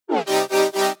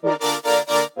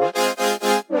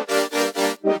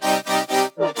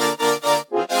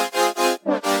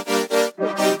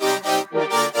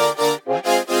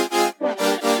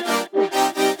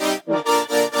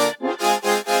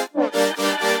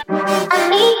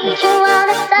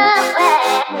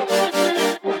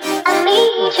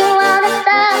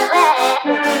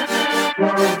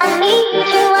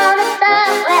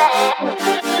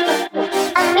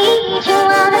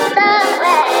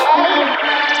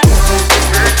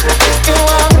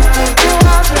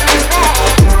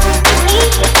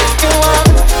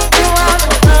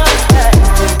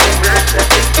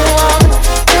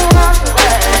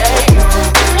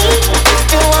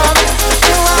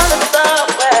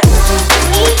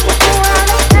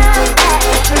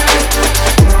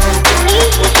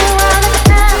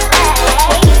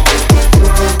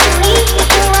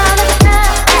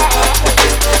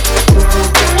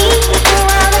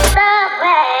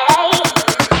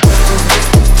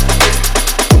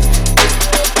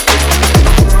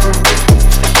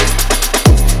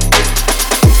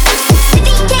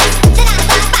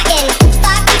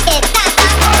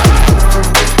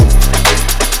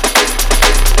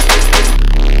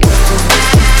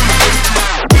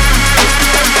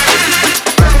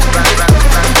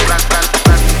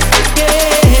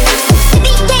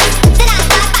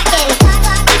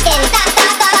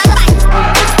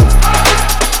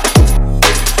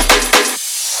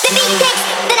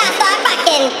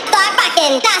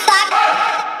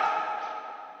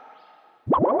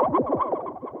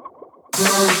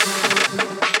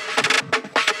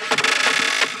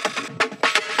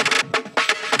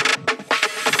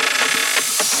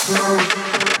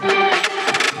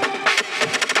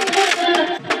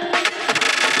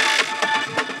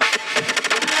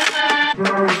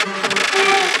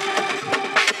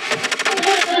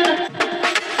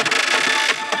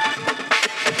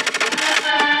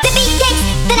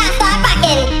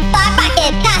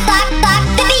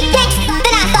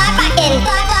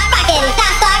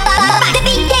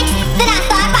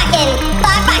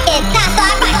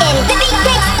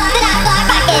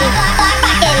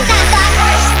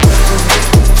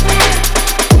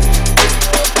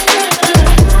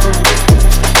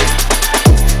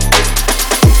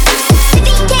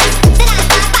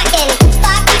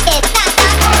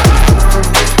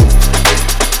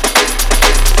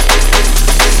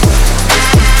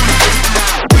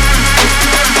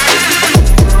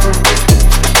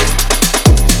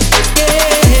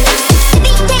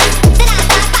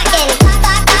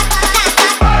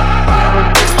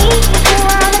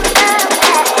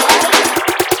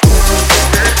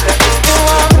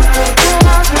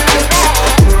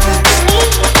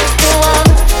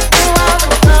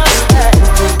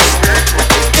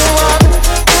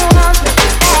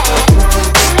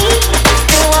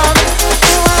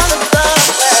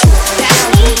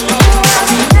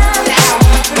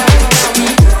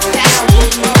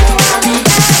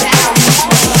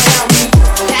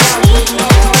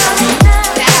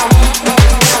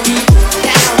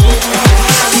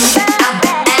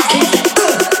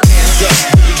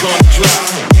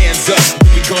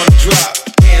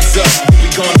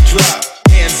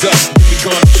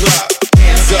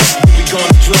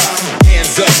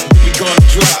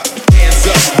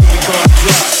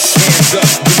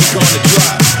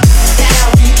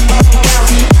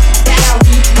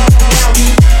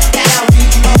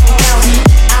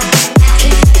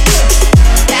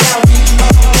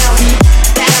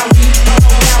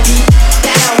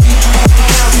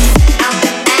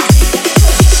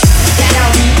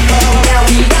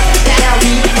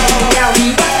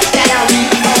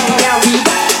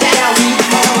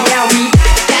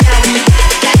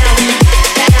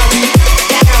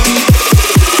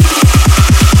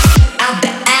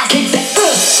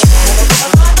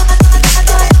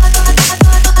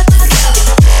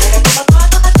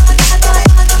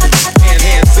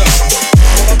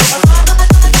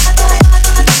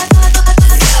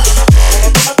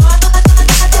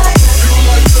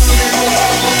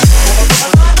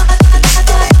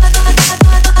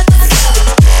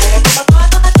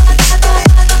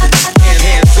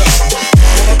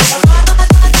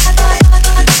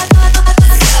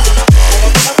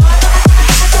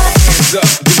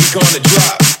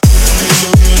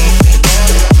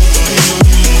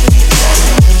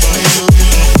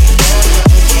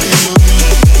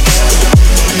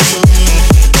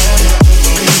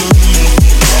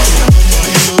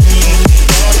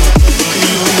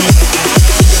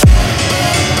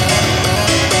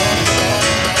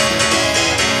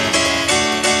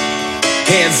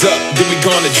Hands up, then we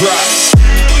gonna drop.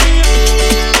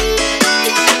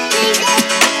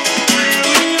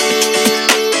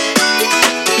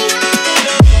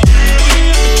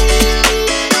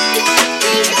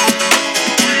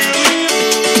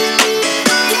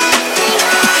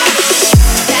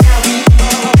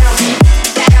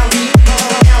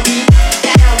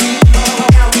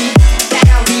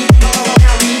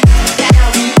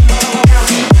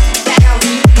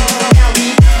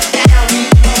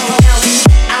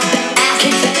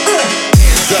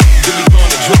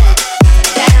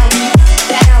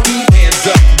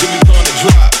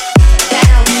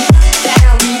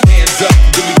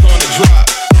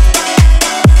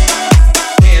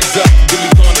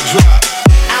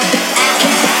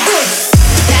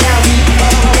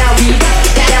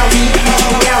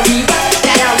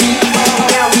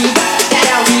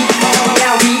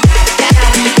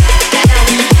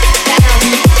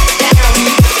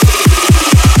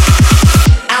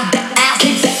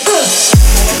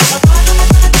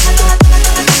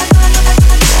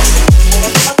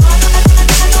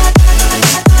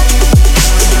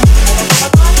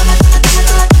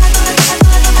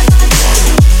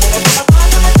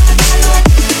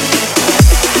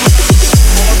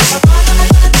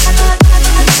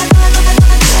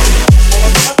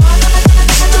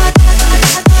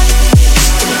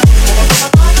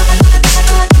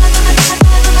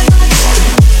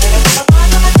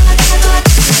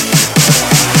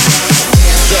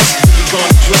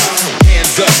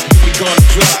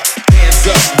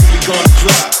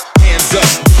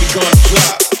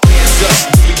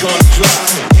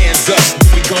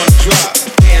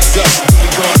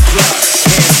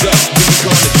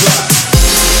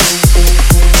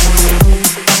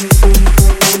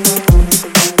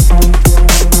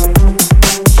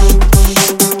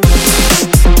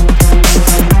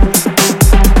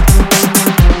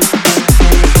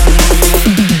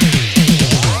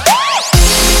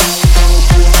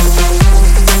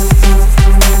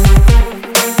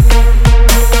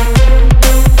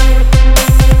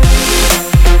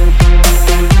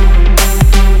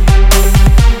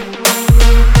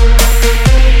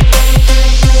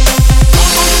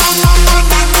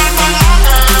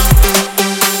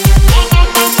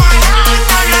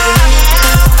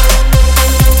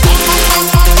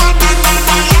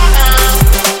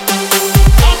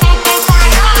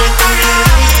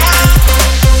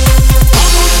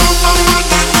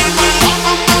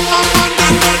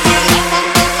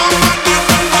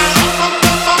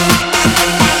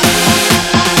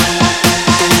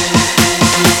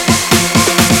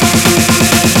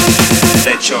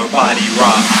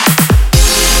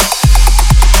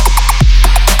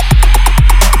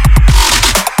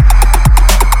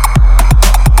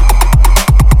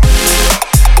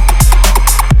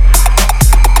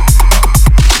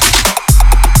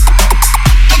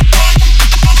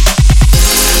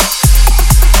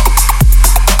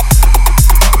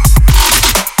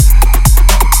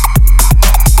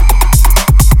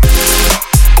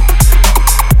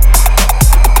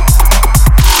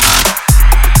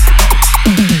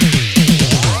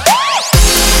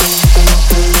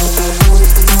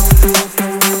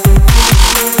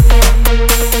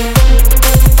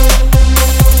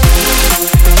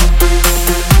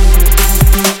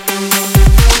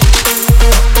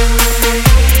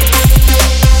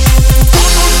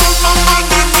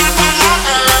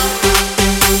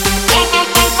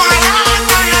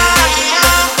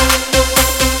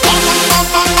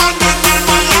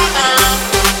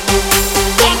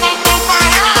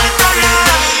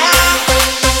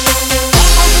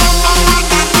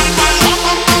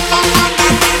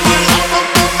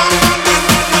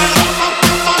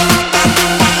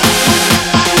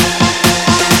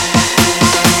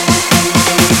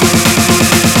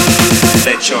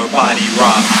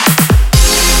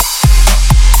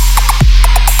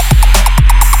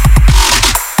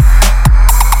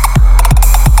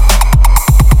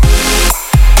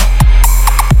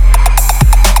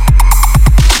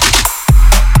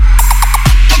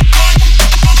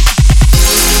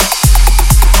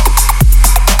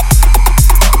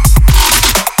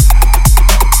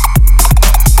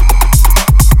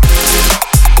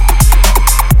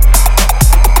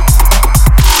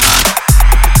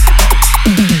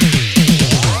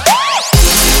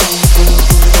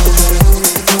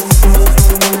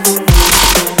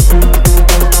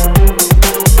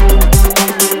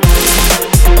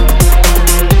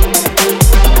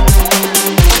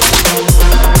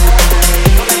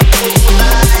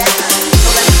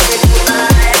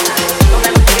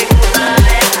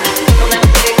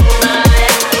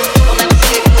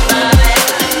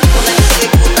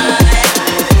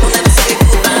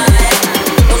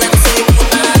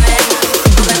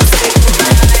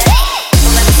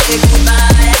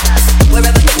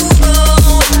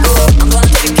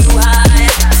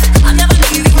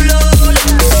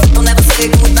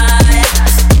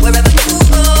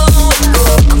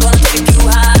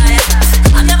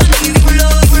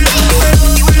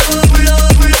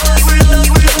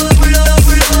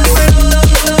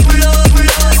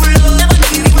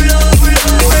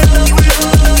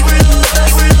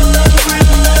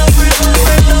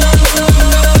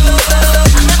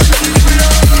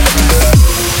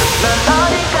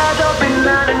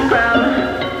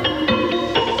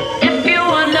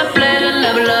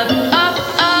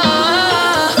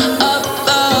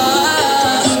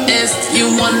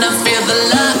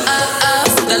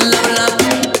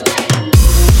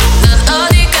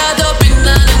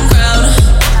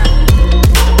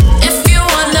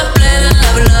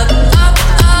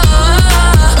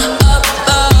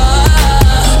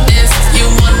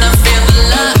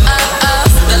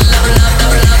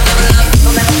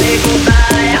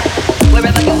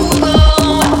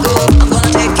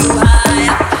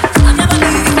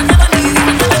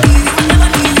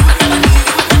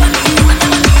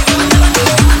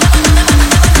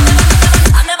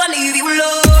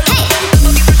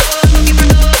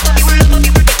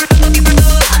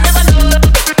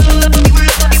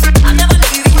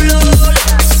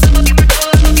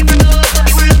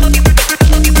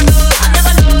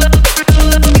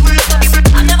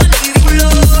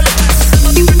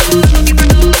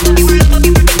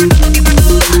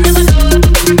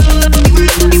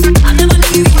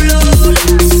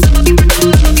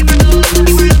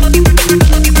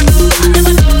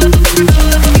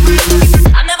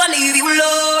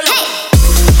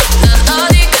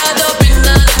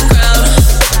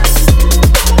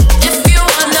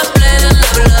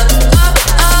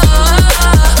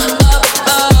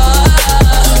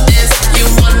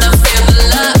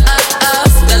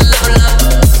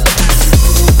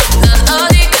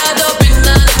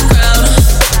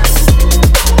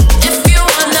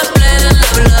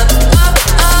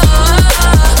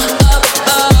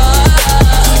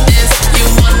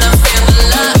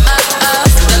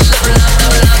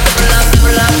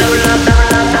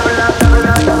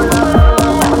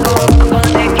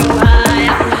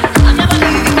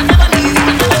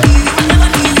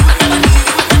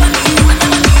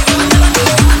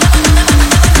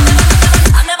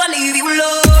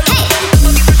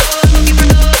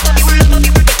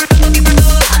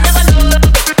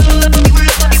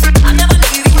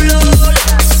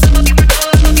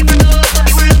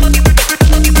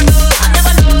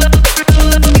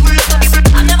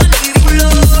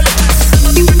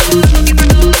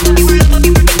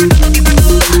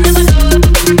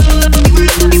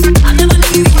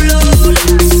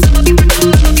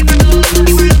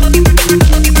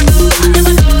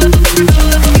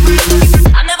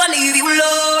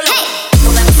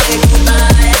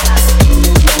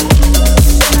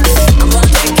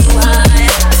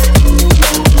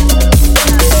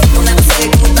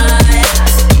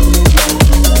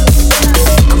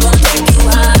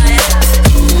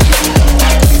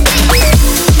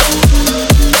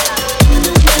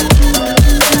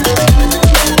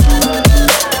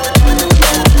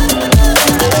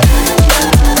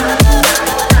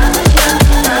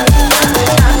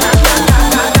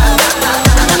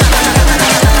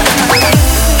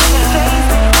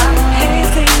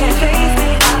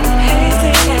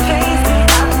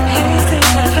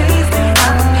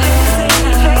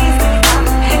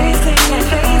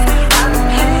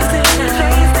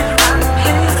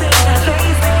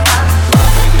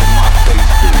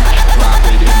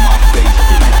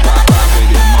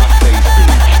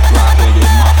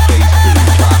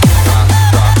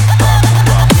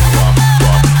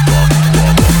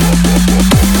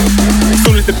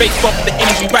 bass bump, the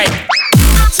energy right.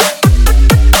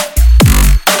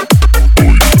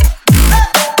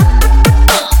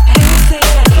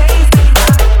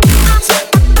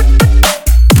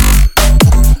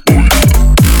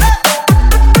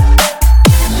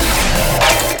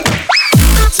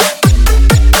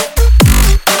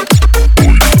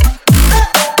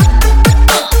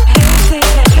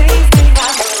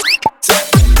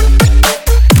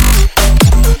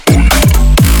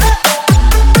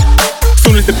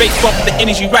 The bass bump, the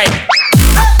energy right.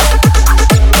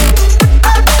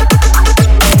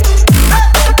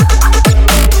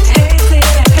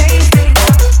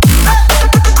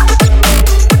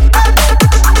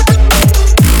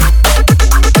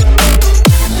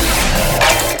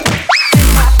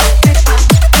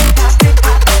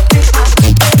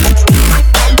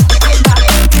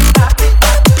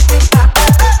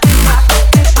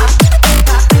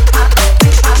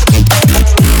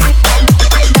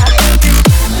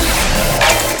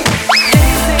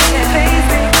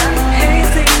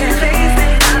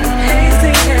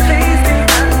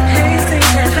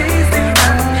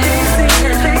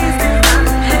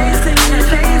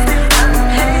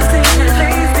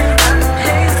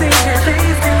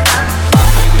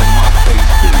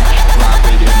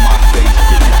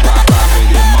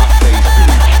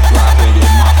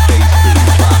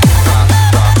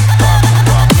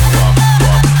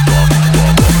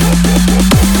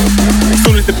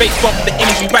 The bass bump, the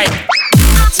energy right.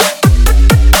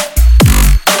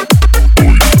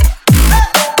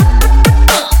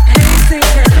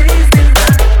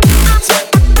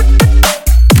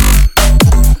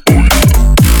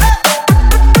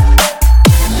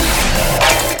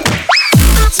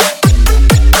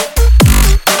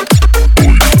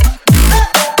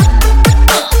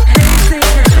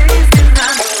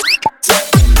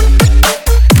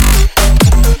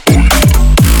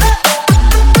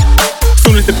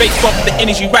 The bass bump, the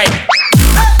energy right.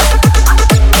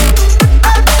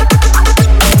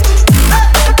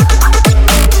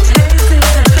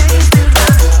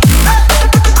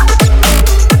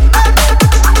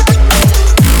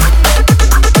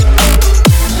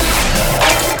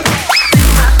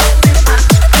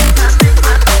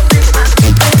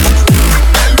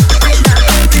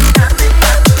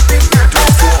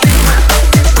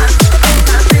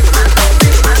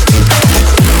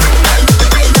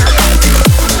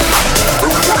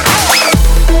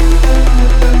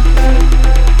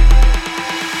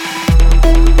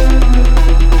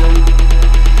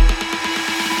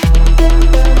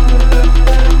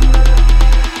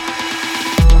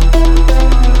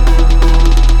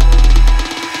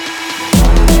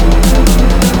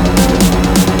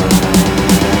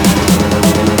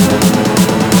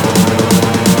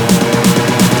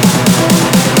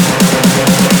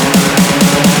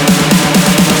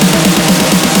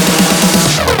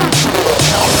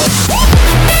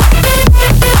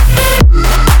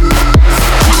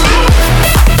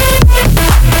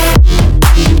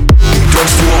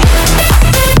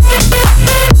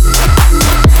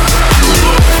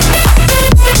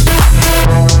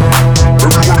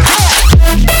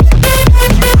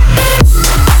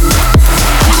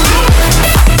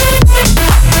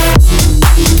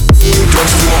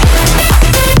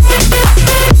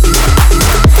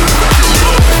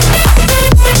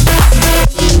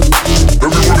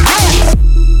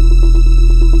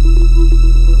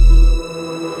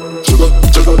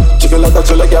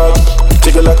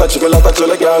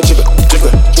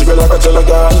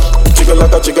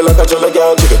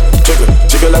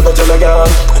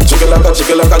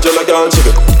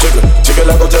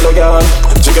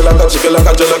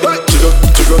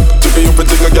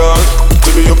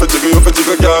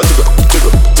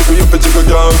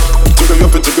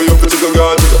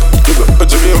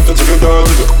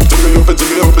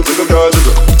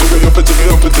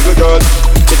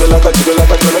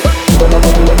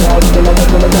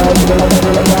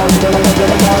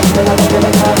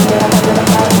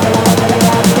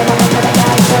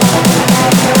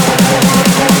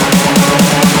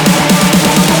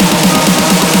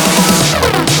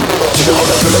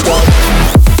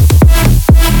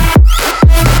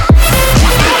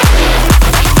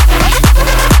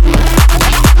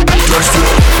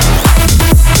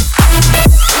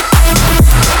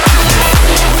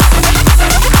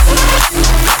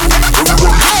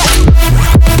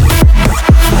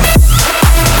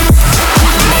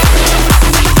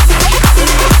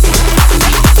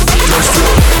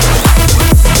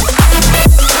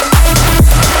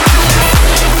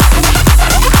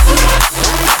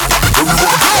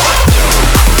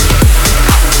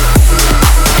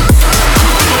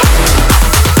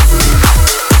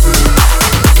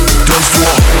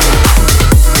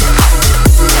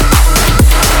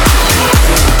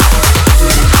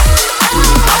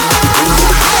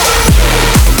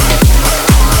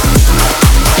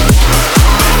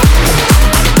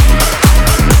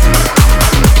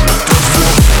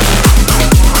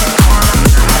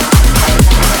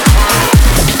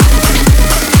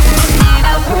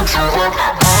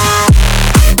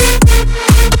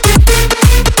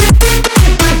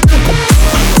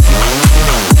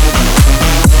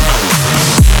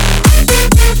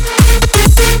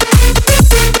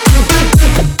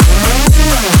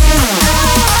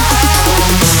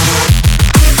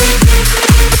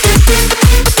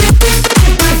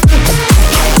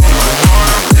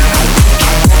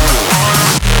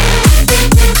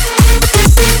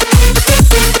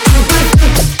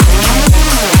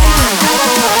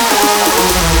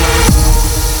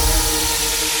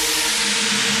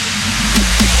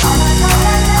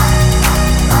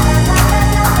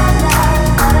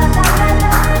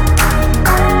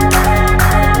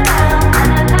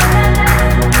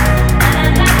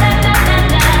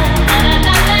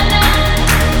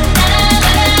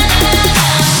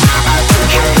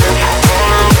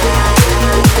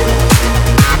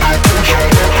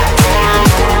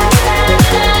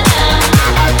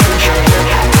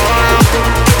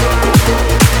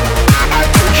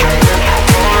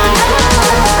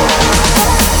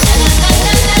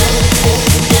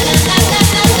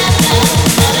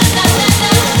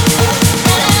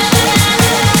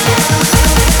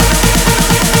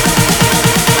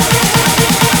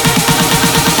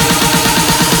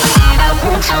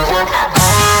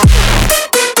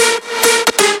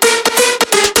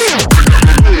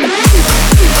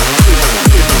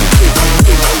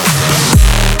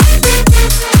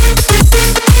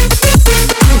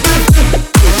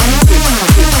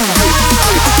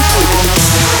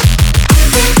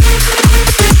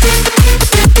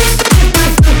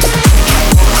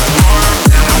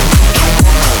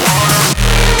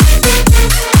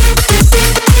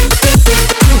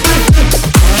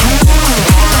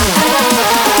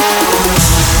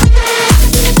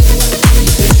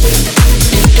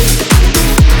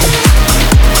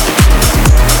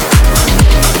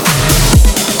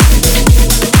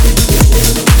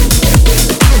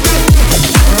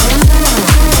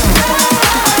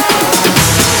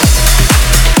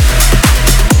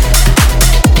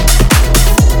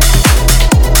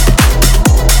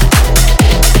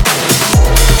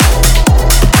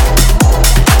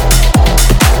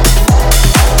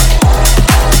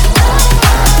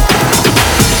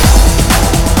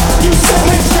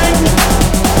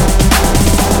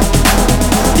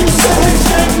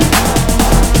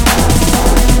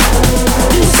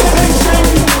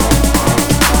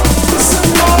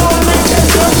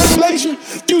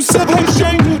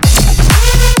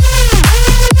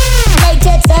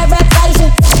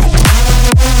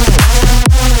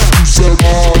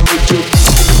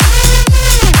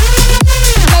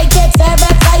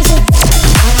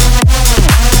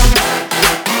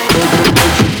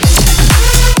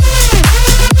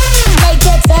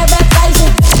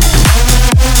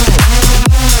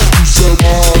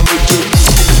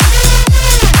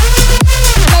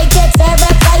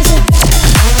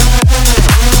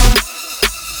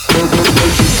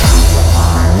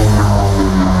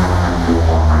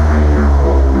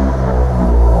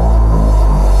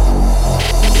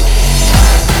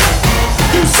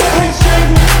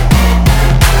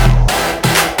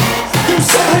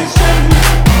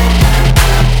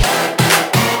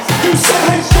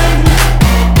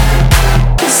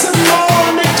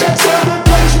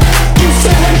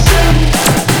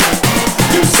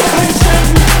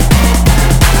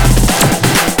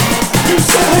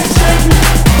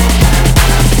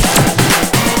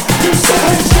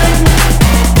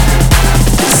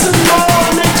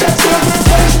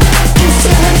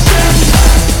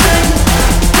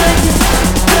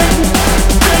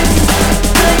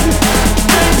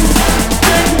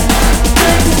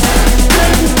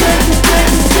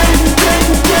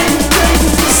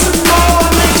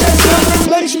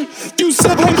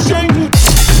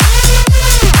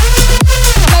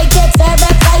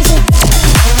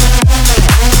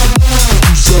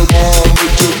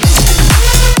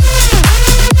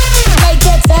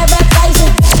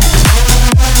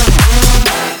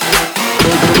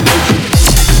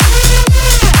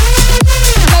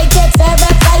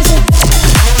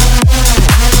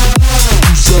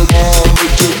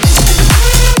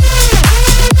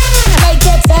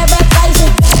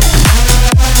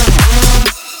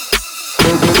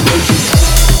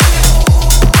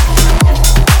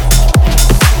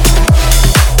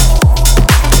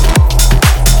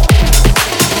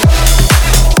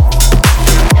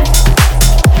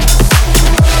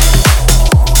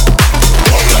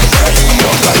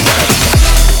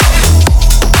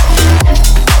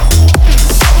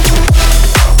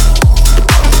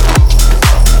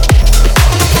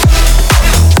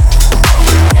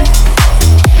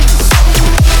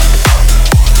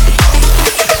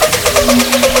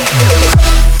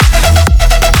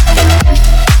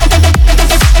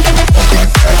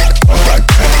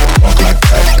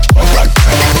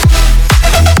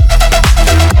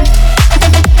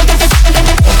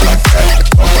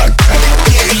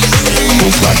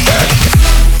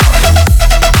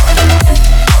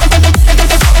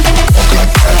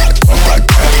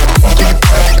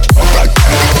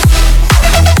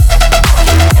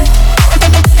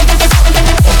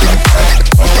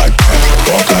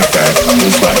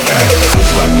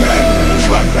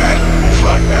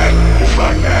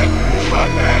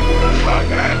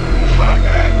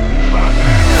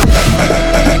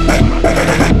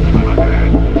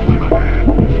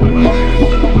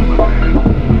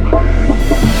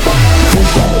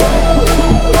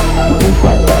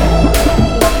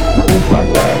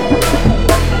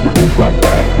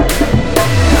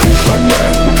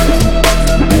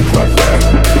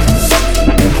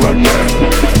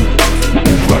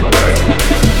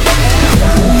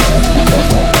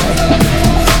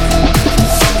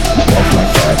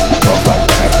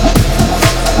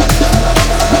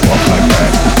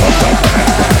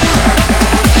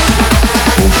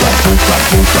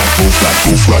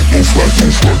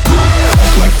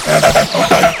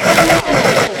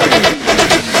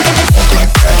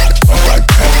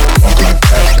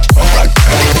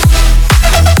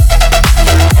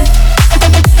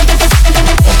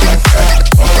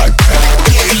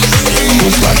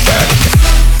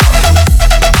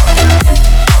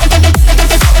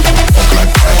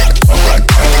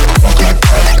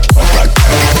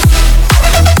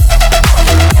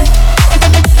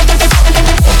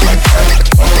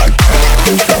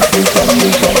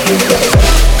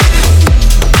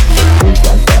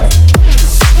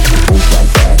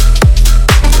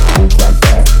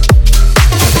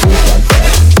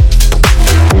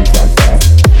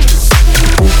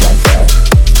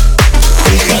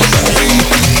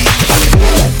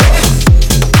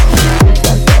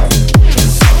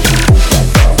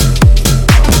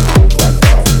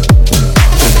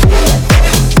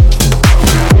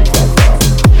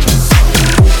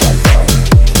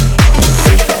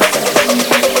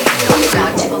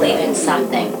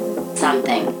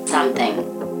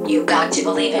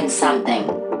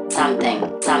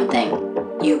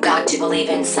 You got to believe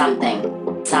in something.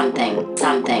 Something,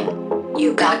 something.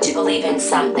 You got to believe in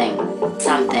something.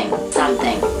 Something,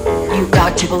 something. You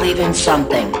got to believe in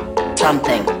something.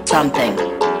 Something, something.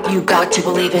 You got to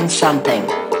believe in something.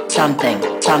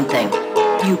 Something, something.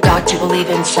 You got to believe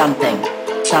in something.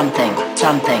 Something,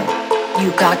 something.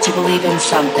 You got to believe in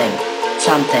something.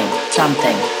 Something,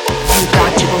 something. You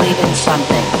got to believe in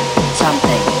something.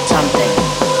 Something, something.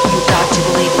 You got to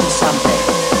believe in something.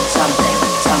 Something,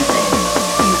 something.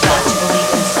 You got to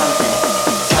believe in something.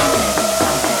 Something,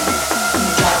 something.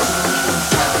 You got to believe in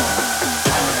something.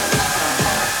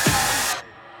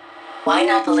 Why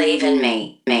not believe in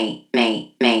me, me,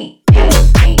 me, me?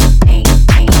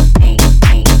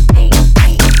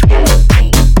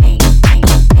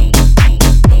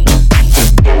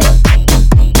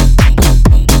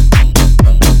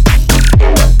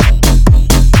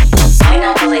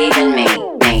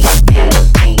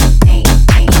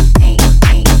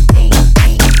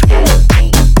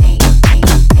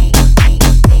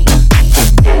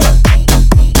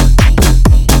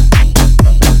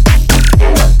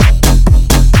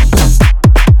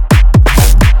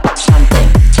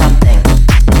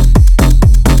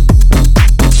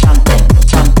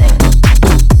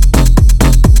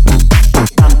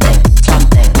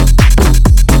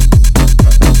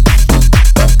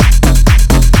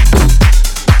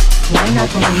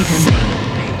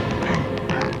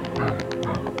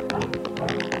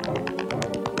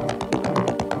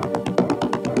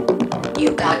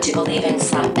 You got to believe in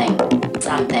something,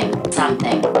 something,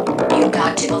 something. You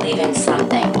got to believe in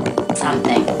something,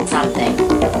 something, something.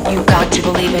 You got to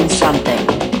believe in something,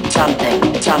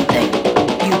 something, something.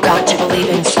 You got to believe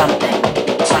in something,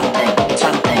 something,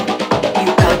 something.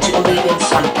 You got to believe in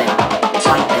something,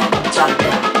 something,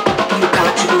 something. You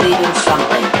got to believe in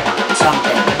something,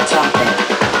 something, something.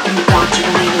 You got to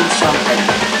believe in something,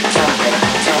 something,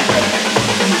 something.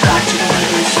 You got to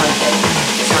believe in something,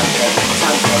 something,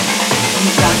 something.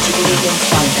 You got to believe in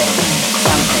something,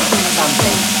 something,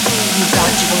 something. You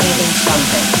got to believe in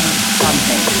something,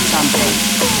 something, something.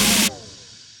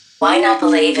 Why not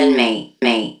believe in me,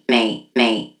 me, me,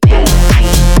 me?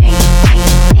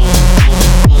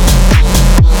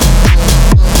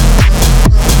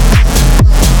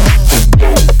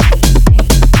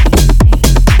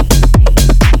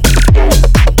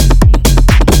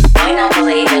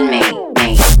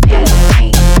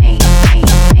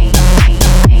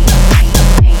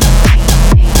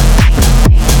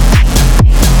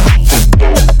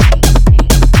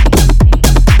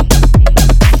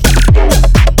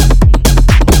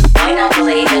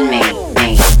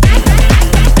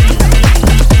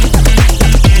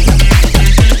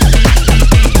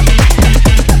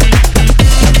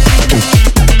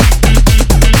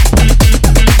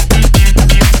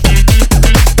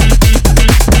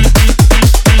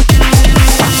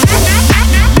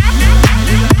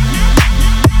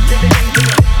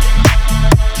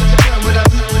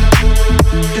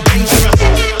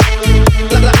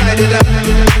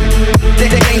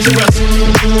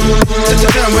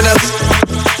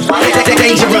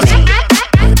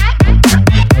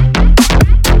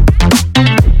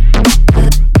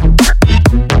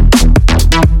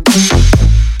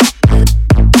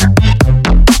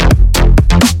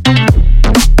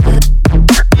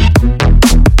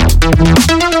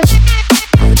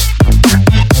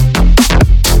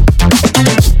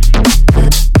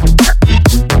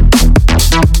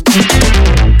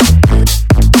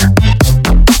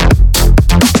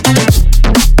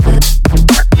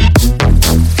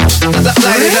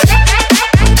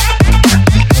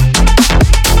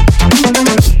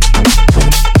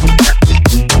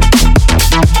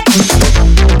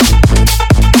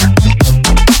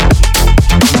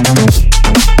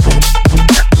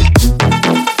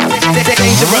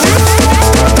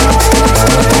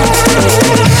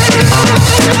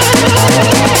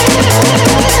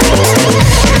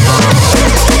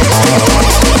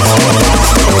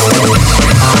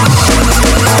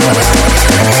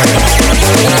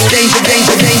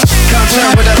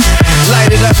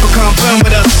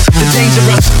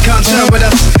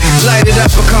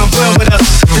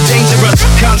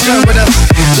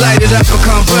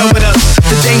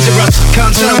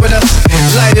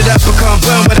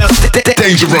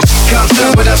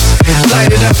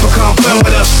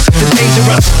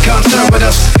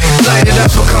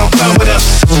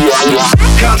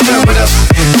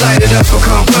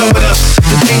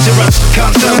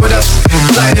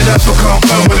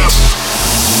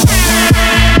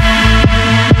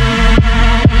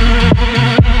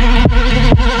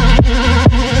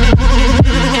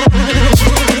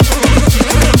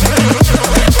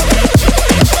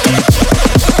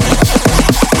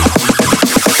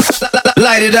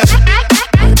 Light it up.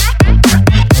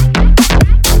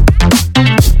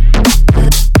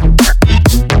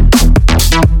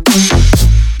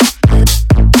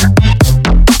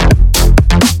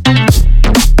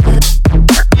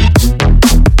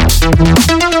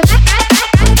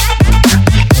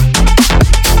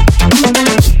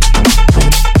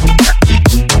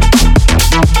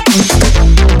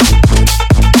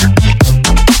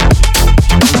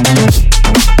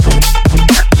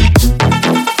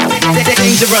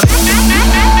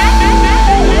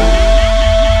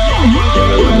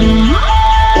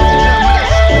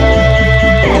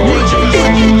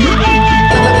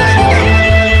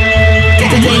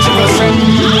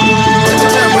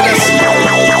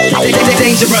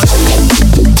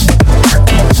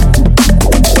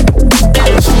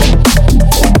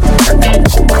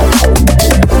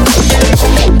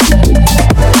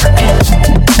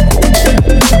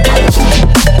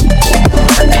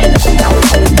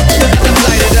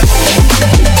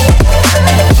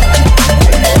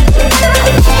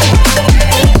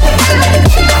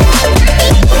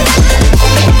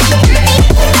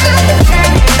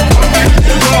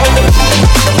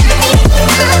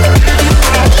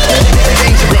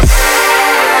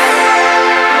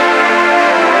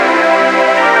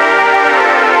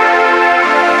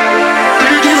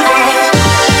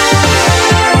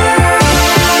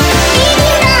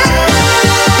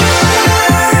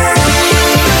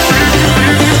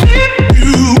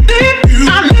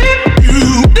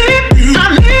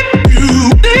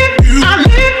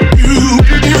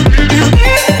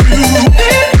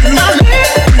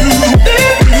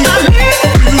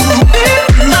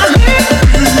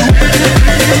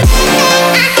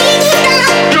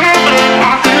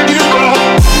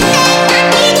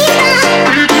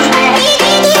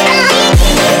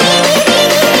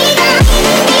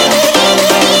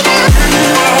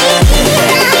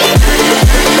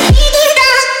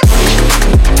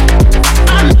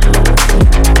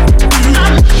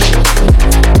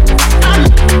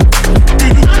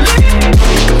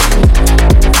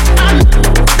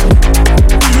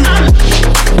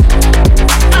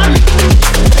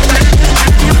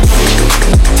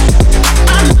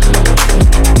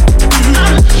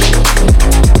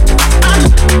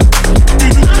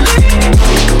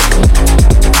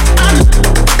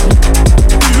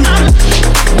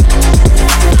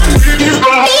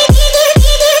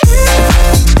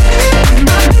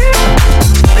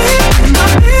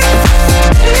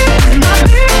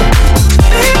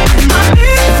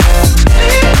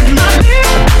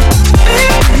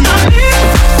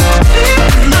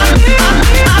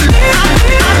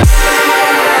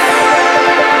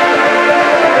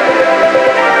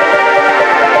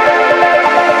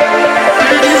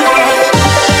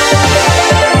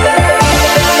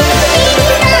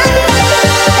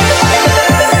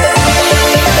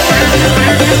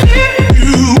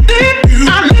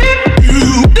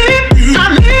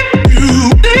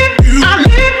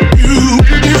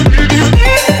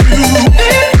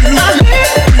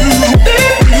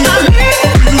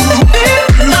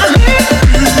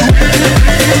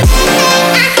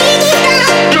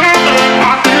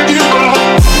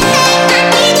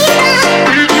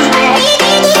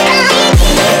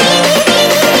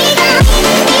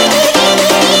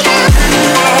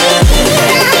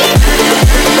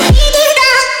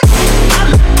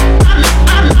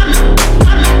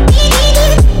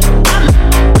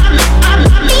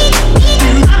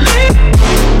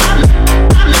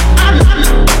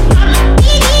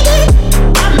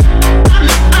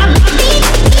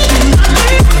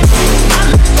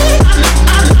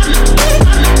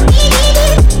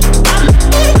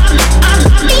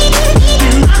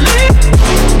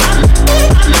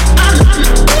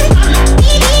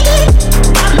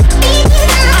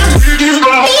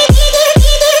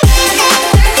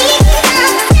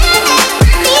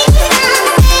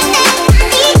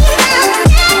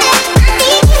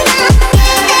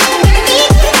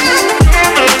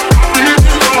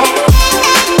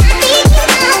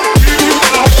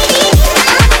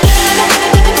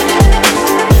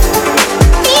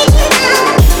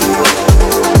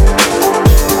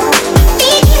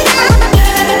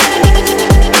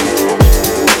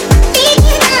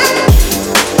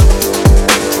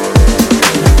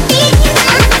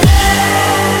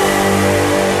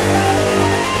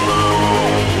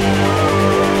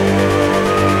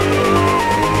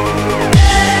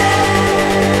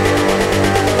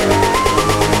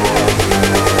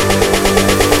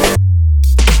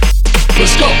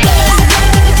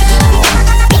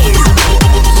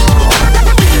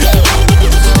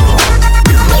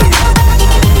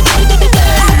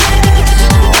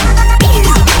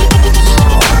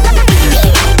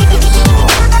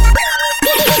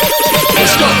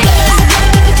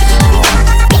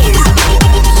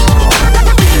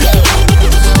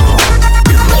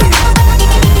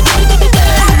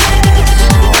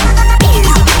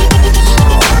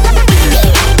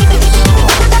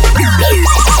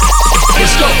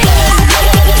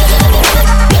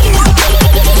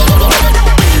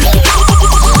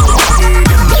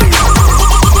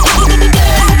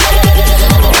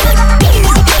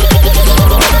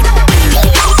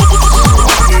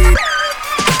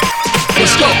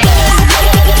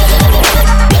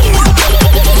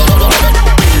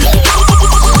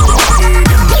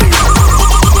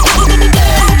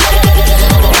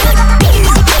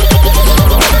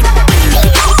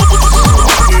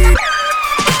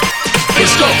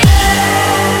 Let's go.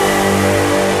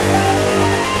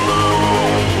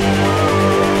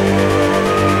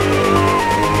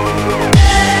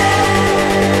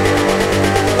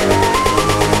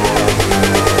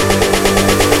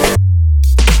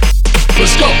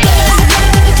 Let's go.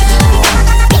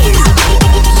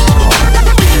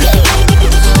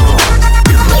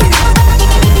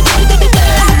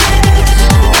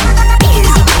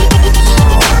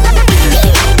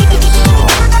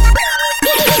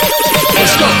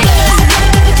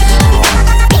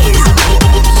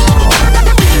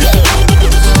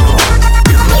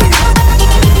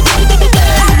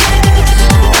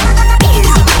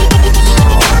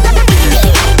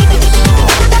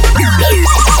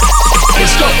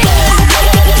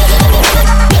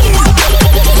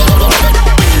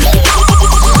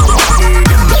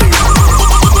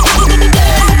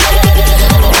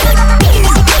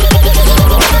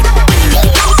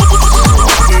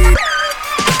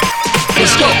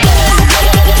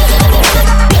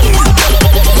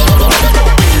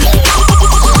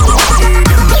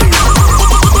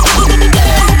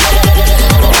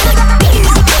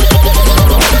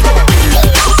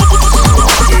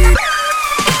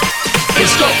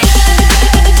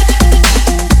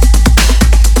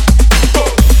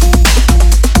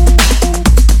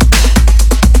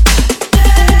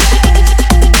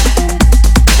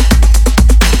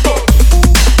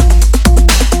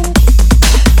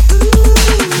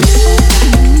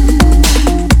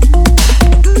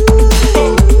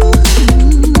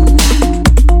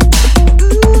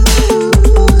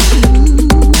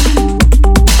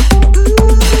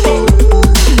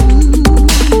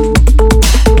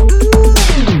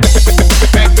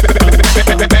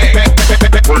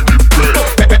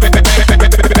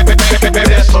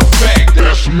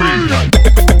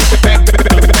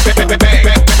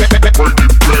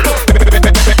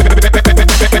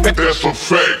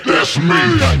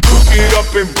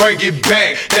 Bring it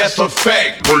back, that's a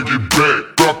fact. Bring it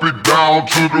back, drop it down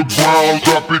to the ground,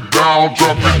 drop it down,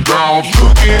 drop it down.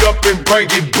 Cook it up and bring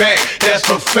it back, that's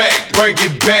a fact. Bring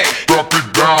it back, drop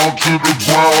it down to the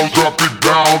ground, drop it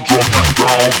down, drop it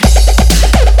down.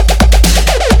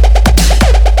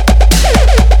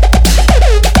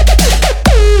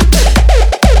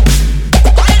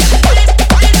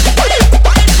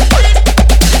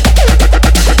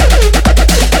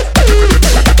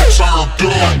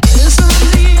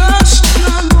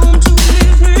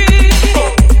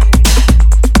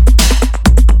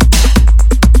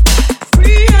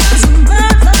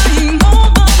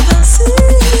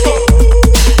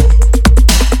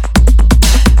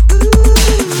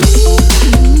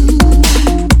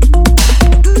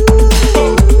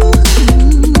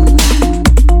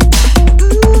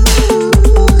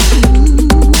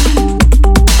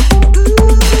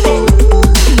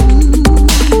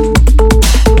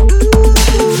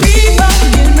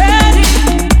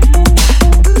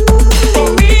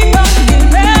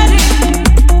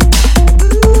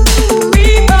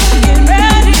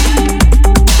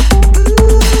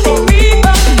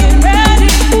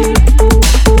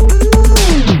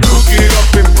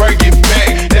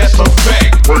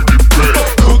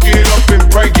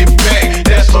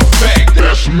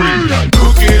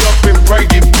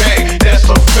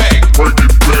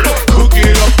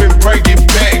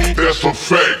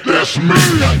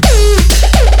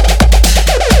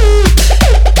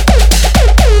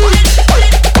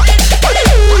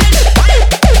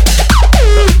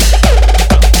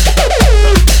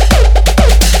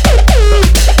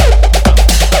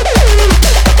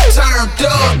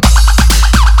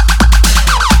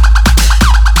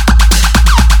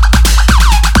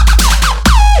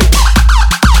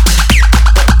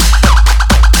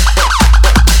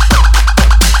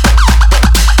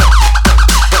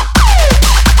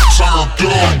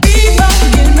 Be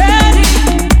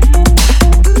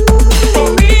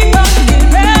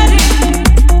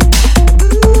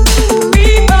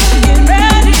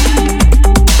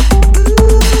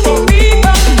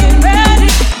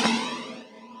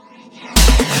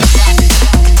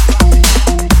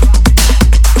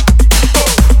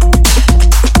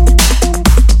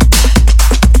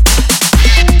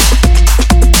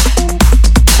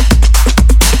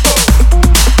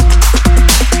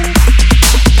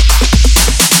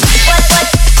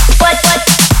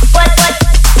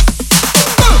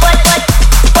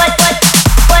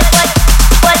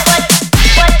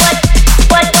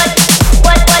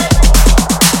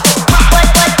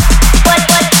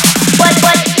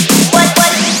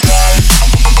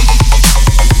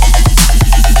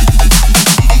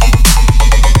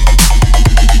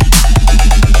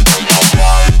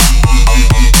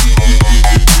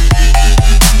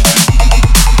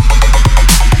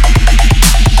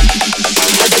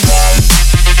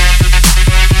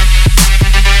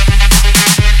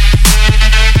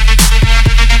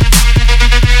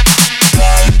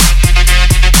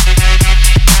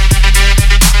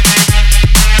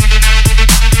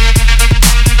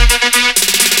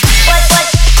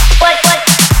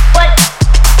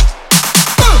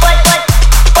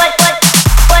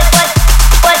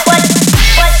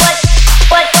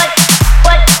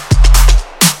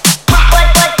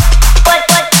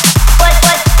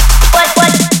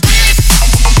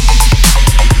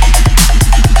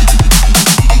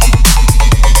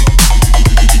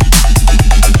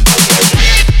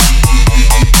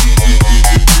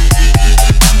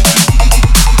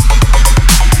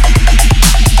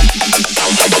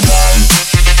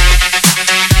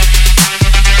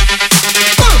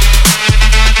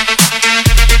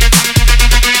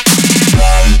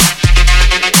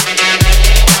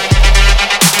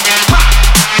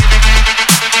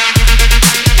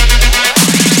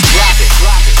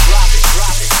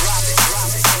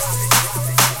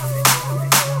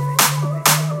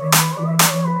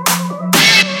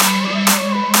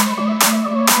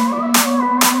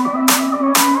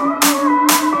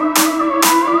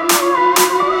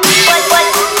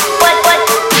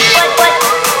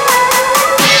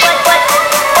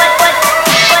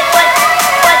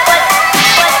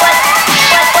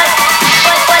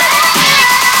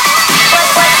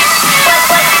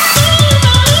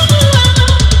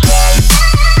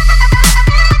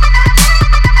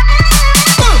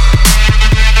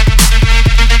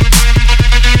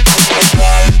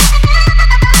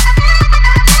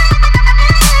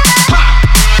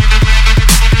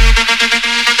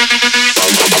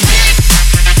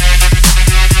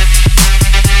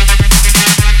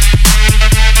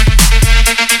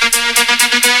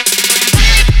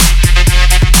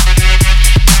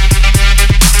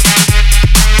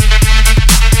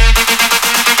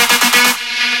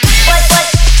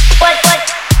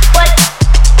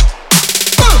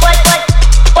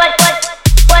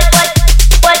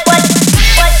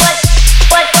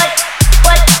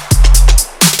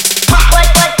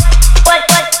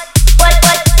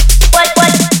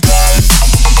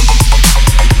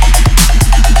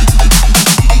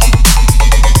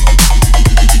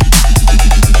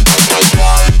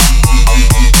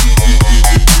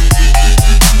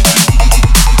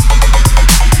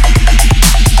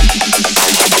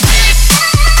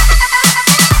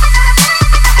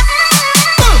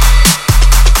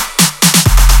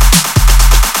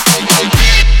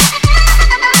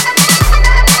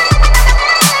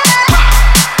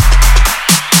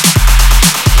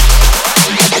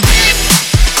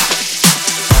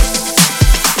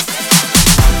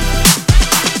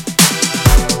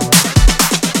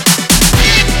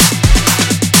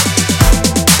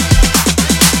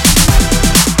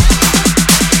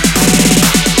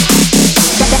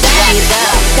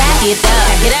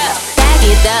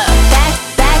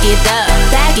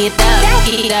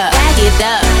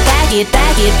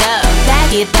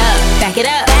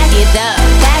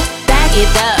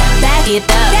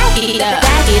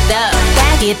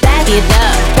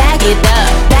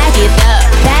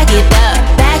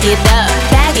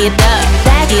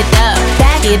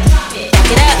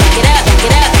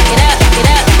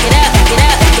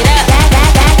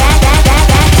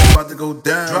About to go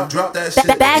down. Drop that shit.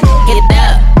 Back it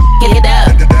up, get it up.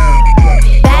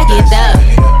 Back it up,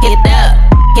 get it up,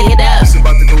 get it up. It's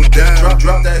about to go down.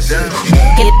 Drop that shit.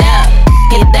 Get it up,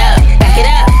 get it up. Back it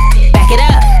up, back it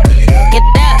up. Get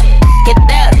it up, get it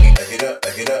up. Back it up,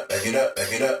 back it up, back it up,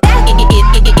 back it up. Back it up,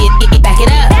 back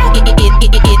it up. Back it up,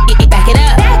 back it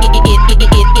up.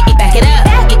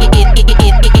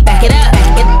 Back it up, back it up.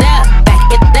 Back it up, back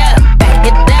it up. Back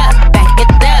it up, back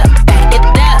it up. Back it up, back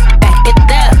it up. Back it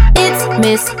up. It's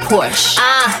Miss Porsche.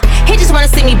 He just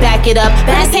wanna see me back it up.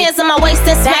 Put his hands on my waist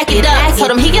and smack it up. Told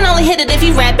him he can only hit it if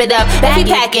he wrap it up. If he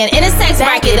packing in his sex,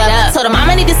 rack it up. Told him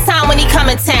I'ma need this time when he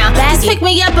come in town. Just pick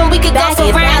me up and we could go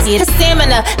for rounds. His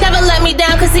stamina never let me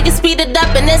down, cause he can speed it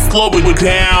up in this Slow it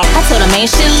down. I told him ain't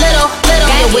shit little.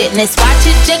 Be a witness, watch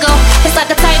it jiggle. It's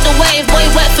like a tidal wave, boy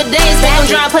wet for days. Make him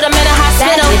dry, put him in a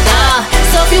hospital.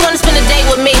 So if you wanna spend a day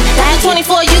with me, after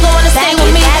 24 you gon' wanna stay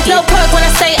with me. No perk when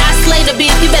I say I slay the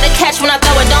beat. You better catch when I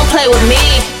throw it, don't play with me.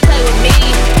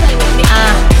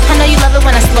 I know you love it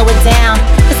when I slow it down.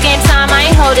 It's game time, I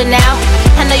ain't holding out.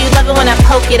 I know you love it when I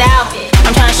poke it out.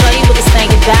 I'm trying to show you what this thing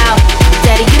about.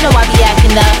 Daddy, you know I be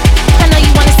acting up. I know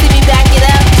you wanna see me back it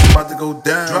up. About to go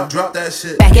down. Drop that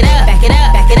shit. Back it up, back it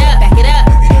up, back it up, back it up.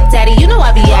 Daddy, you know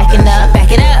I be acting up.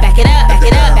 Back it up, back it up, back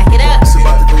it up, back it up. It's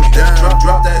about to go down.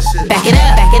 Drop that shit. Back it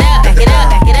up, back it up, back it up,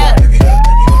 back it up.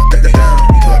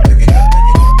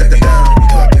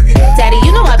 Daddy,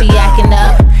 you know I be acting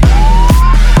up.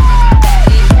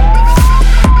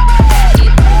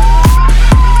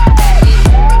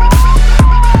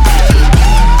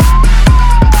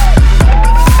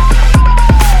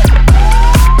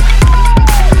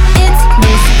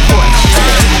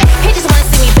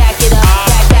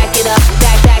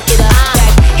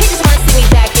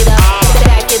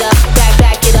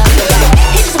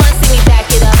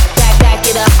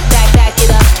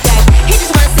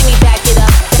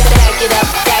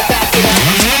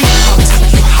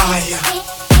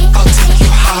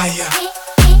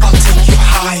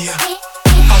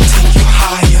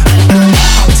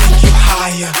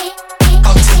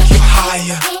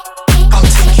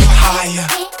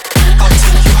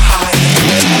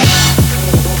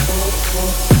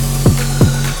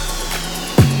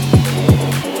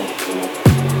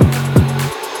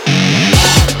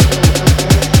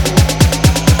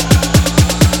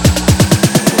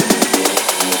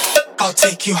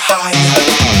 Take you higher.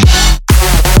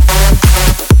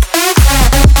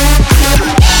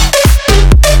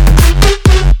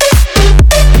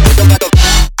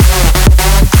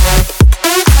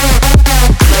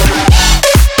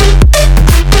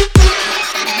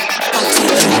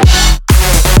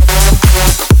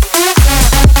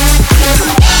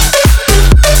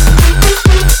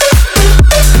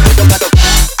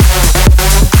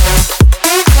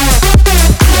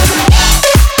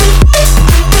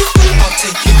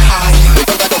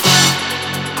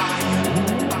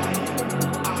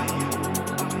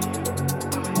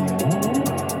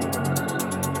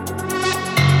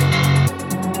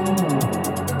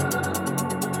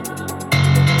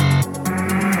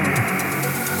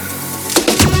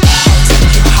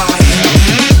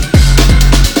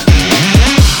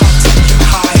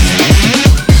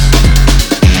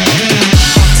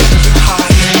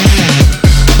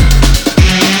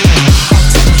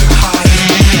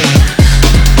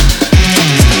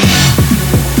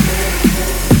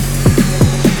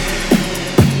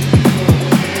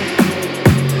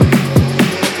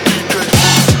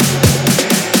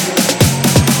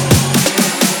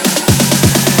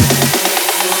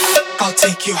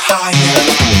 Take you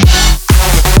higher.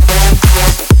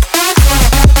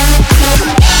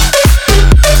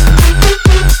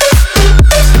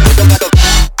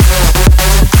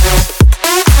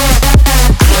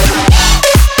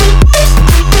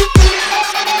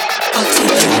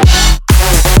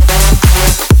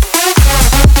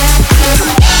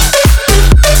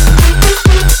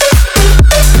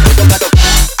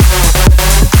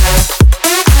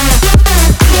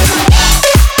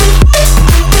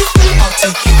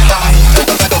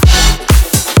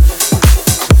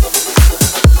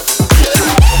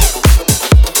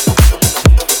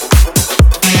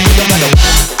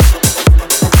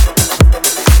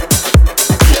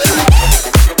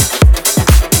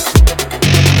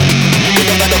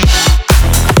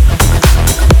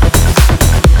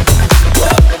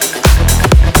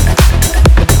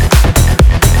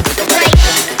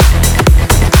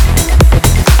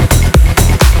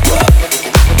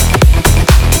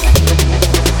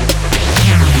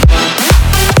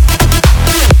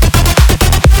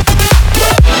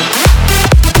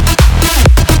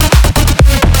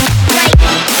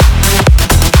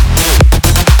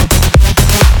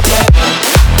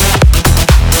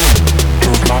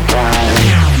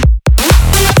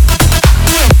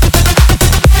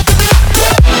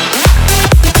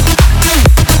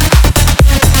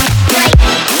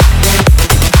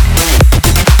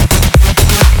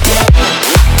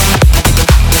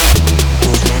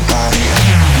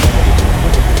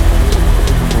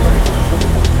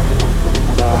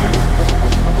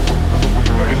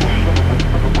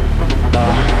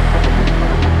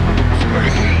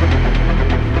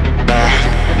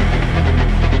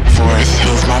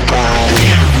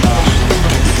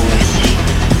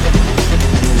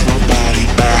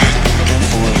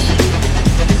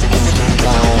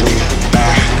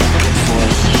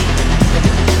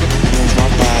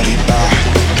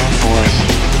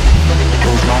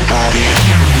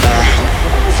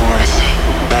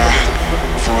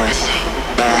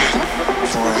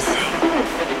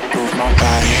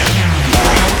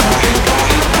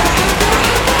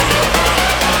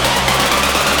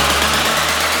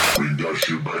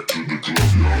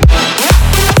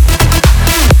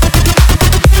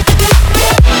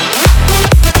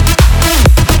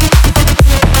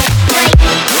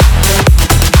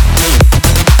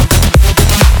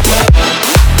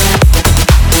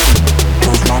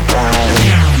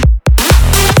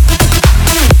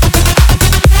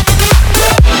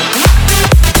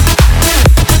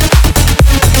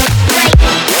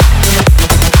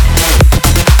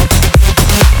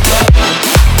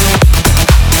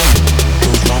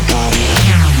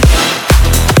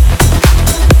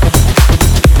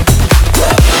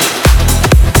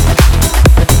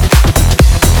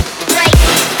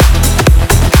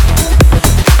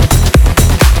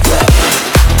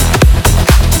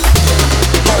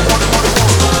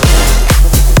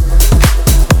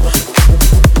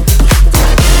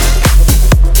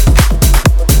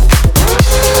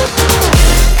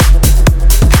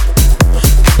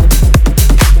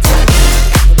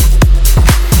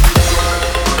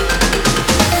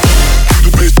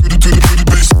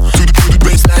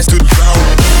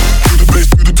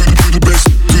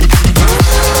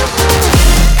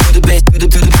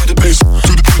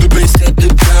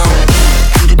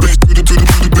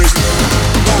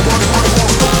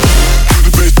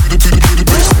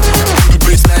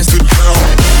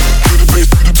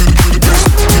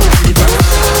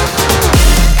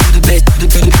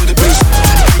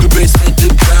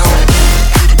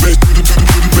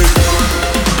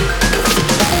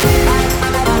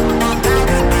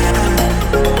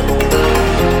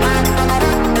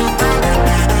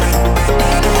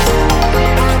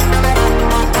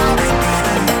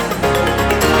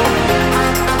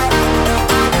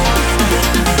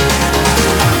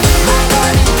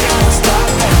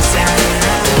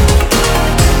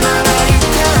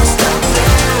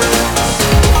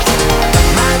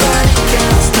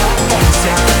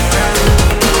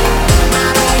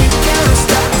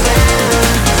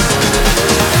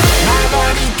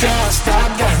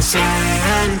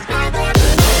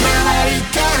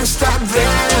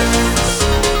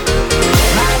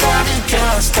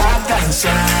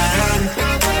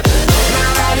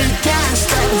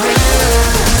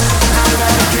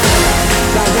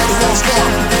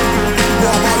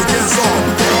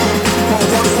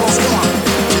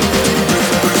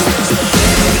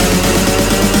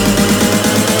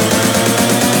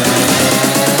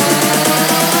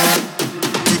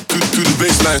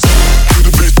 baselines. To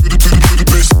the bass, to the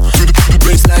bass, to the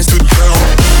baselines, to the ground.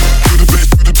 To the bass,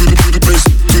 to the bass, to the bass,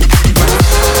 to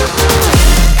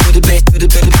the bass, to the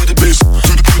bass, to the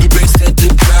bass, to the bass, to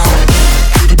the ground.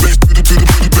 To the bass, to the bass,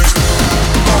 to the bass. To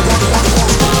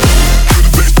the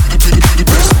bass, to the bass, to the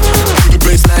bass, to the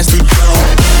baselines, to the ground. To the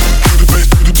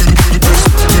bass, to the bass, to the bass, to the bass, to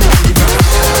the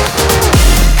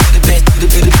bass, to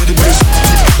the bass, to the bass,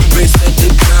 to the bass, to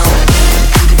the ground.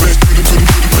 To the bass, to the bass,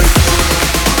 to the bass.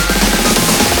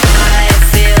 I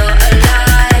feel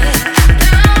alive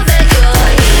now that you're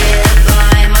here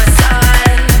by my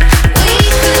side. We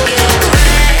could get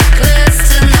reckless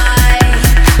tonight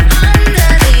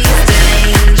under these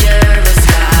dangerous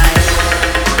skies.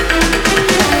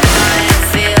 I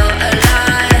feel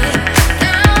alive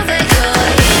now that you're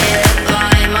here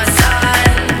by my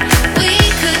side. We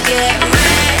could get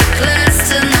reckless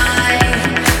tonight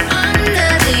under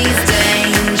these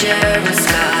dangerous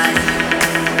skies.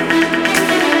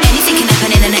 Anything can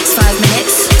happen in the next 5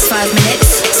 minutes. It's 5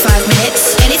 minutes. It's 5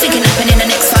 minutes. Anything can happen in the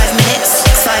next 5 minutes.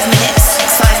 It's 5 minutes.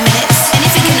 It's 5 minutes.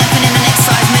 Anything can happen in the next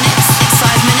 5 minutes. It's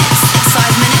 5 minutes. It's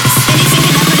 5 minutes. Anything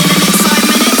can happen in the next 5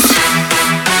 minutes.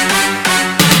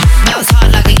 That was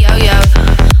hard like a yo-yo.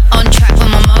 On track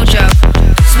with my mojo.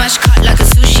 Smash cut like a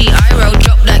sushi. I roll.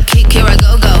 Drop that kick. Here I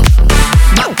go.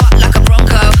 Butt like a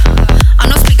bronco. I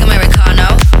don't speak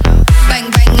Americano. Bang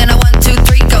bang and a 1, 2,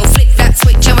 3 go. Flick that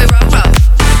switch and we roll.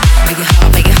 Make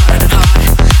it harder than hard.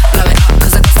 Blow it up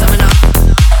 'cause I got stamina.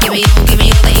 Give me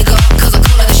all that you got 'cause I'm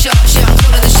calling the shots. Yeah, I'm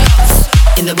calling the shots.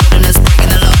 In the wilderness, breaking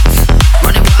the locks.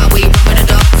 Running wild, we run with the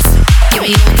dogs. Give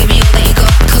me all that you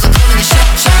got 'cause I'm calling the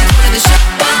shots. Yeah, I'm calling the shots.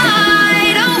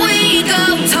 Why don't we go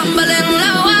tumbling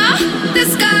lower? The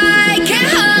sky can't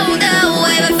hold the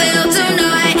way we feel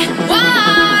tonight.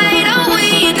 Why don't we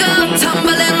go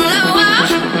tumbling lower?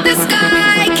 The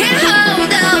sky can't hold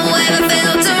the way we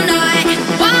feel tonight.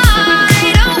 Why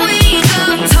don't we go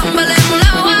tumbling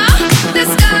lower? The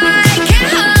sky can't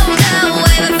hold the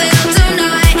way we feel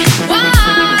tonight. Why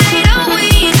don't we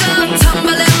go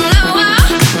tumbling lower?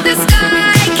 The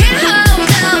sky can't hold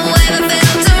the way we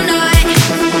feel tonight.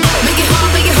 Make it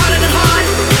harder than hard.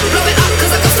 Blow it up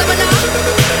 'cause I got stamina.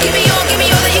 Give me all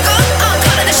that you got. I'm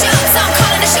calling the shots. I'm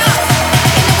calling the shots.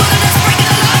 In the wilderness, breaking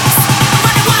the locks. I'm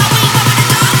running wild, we run with the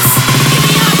dogs. Give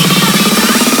me all that you got.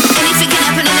 Anything can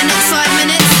happen in the next 5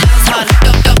 minutes. That was hard.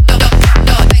 Bang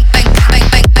bang bang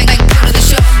bang bang bang. Calling the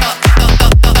shot.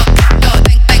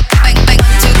 Bang bang bang bang.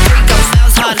 1, 2, 3 go. That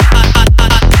was hard.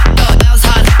 That was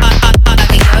hard.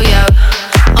 Like a yo-yo.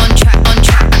 On track.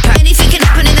 Anything can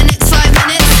happen in the next 5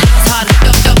 minutes. That was hard.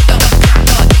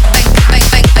 Bang bang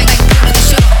bang bang bang. Calling the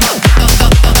shot.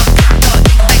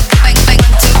 Bang bang bang.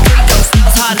 1, 2, 3 go. That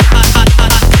was hard.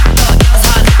 That was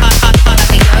hard.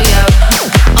 Like a yo-yo.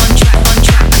 On track.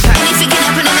 Anything can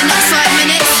happen in the next 5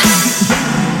 minutes.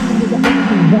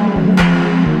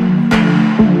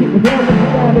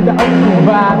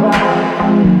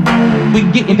 We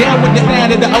getting down with the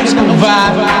sound of the old school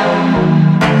vibe.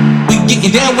 We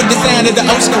getting down with the sound of the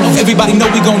old school. Everybody know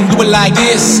we gon' do it like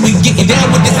this. We getting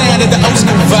down with the sound of the old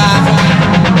school vibe.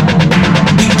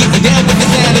 We getting down with the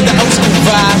sound of the old school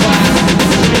vibe.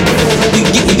 We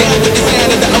getting down with the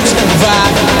sound of the old school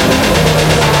vibe.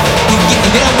 We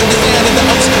getting down with the sound of the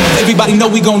old school. Everybody know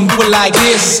we gon' do it like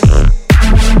this. We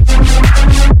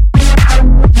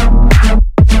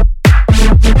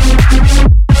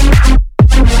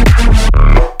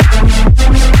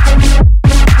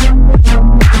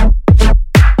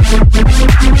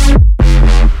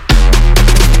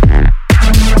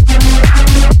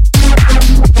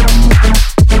getting down with the sound of the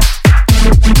old school vibe.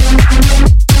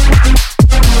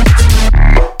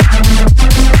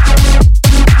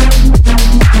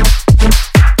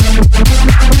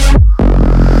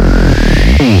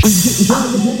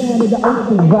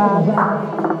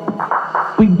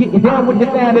 We getting down with the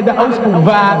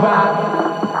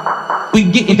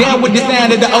sound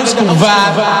of the old school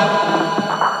vibe.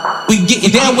 We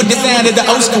getting down with the sound of the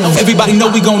old school. Everybody know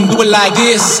we gon' do it like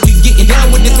this. We getting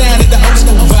down with the sound of the old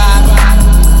school vibe.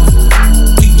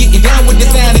 We getting down with the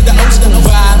sound of the old school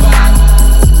vibe.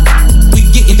 We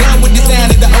getting down with the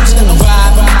sound of the old school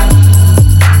vibe.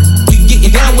 We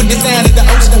getting down with the sound of the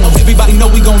old school. Everybody know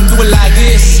we gon' do it like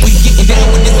this. We getting down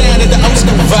with the sound of the old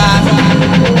school vibe.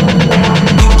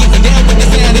 We getting down with the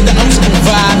sound of the old school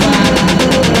vibe.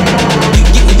 We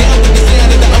getting down with the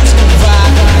sound of the old school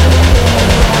vibe.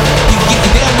 We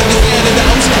getting down with the sound of the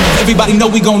old school. Everybody know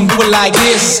we gon' do it like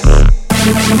this.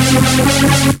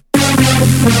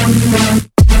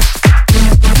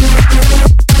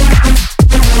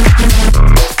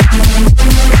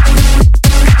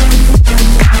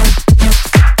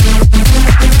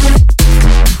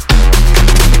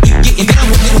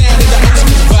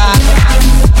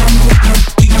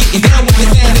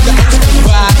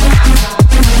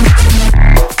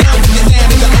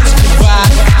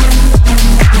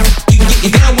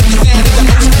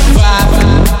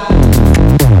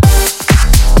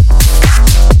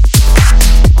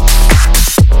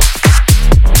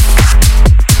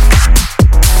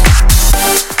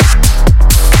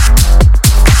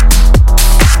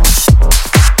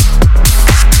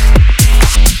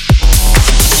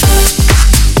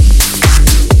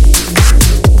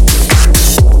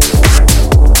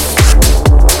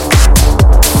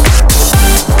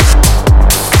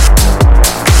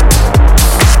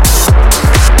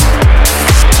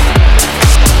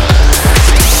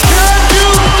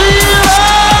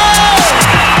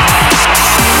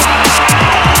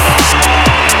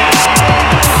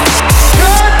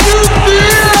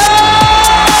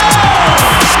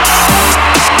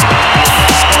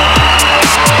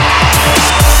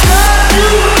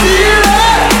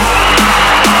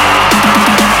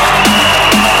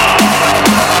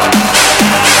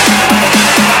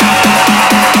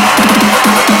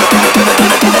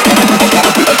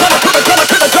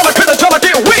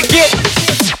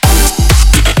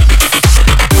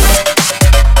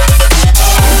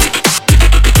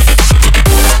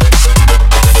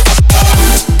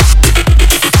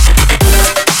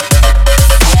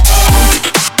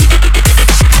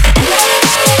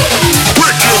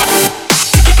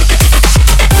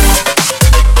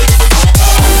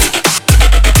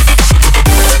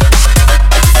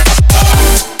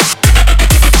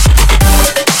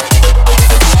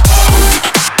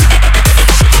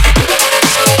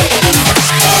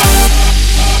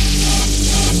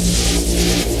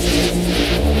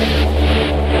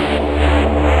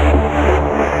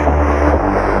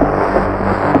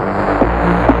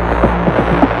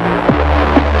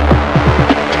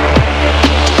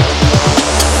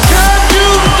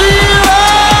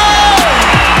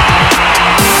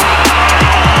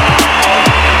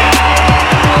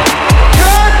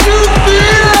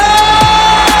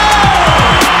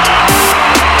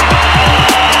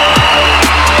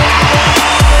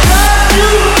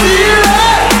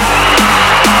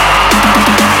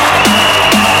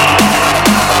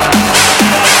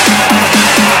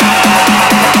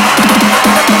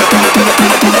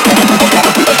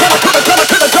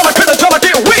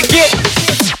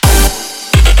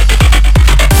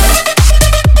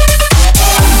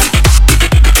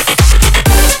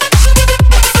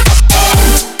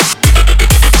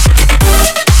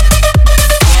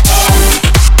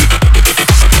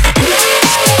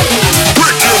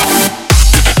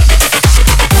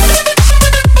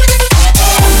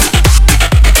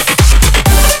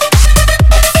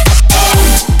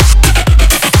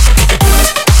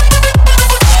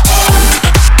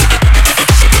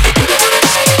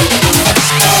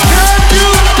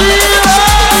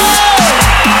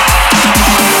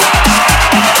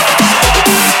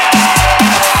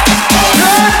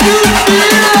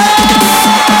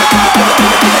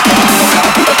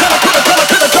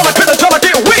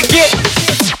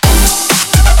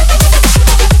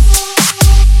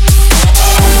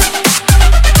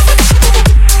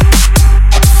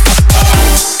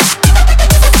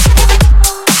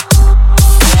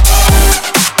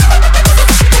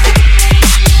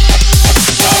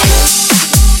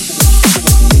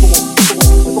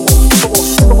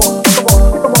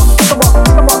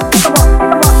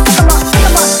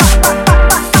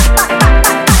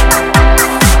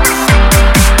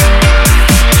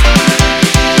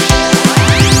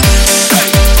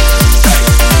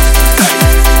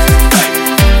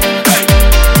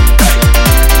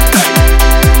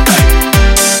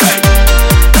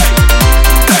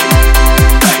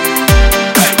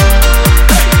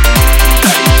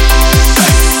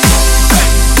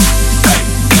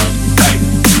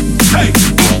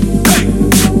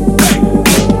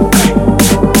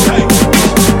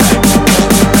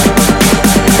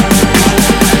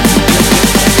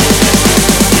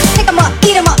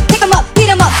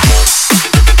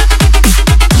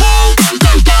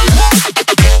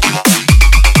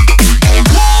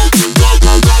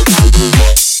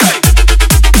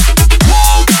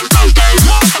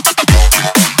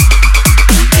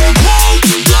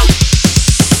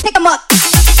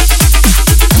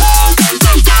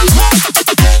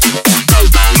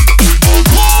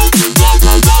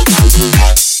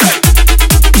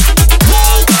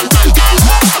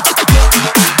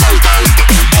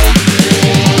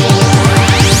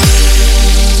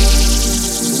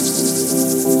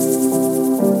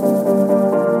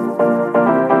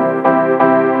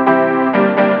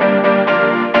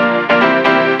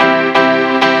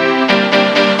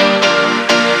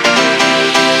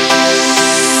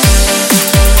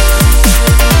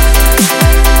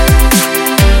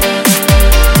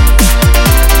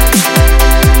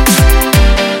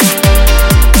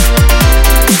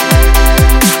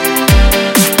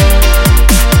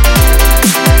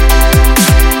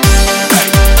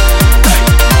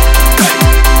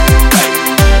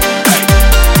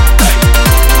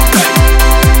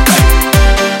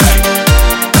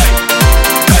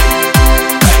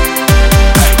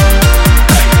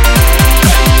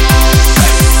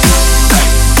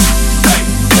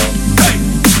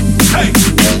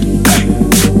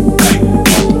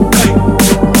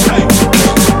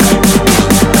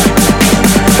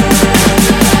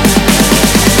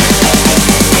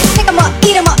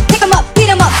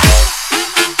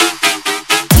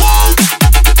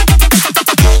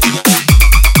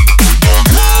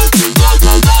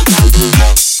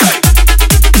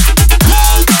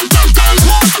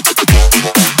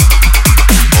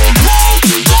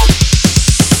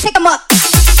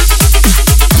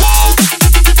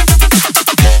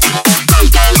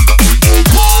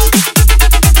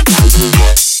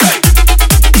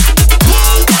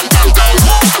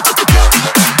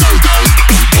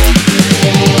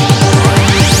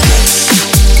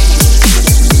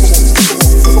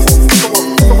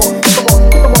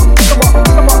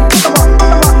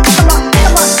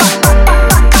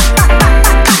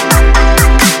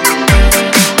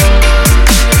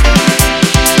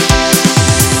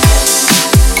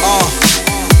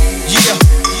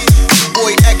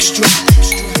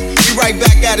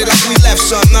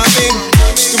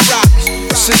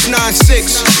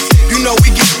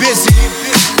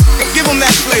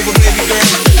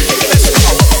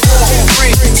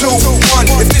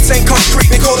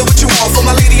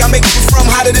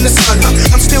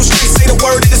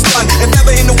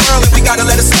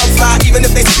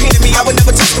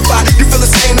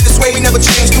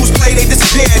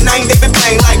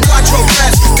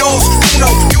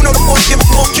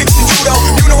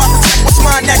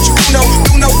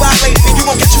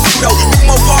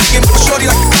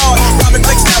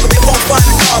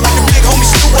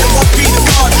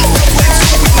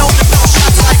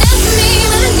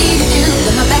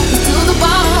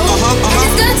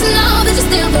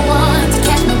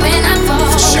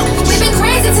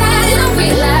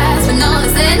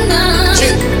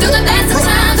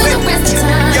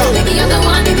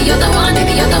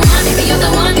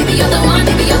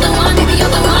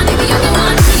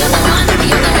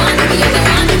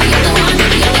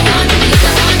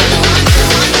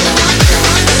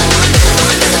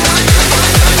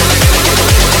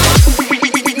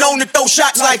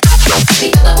 shots like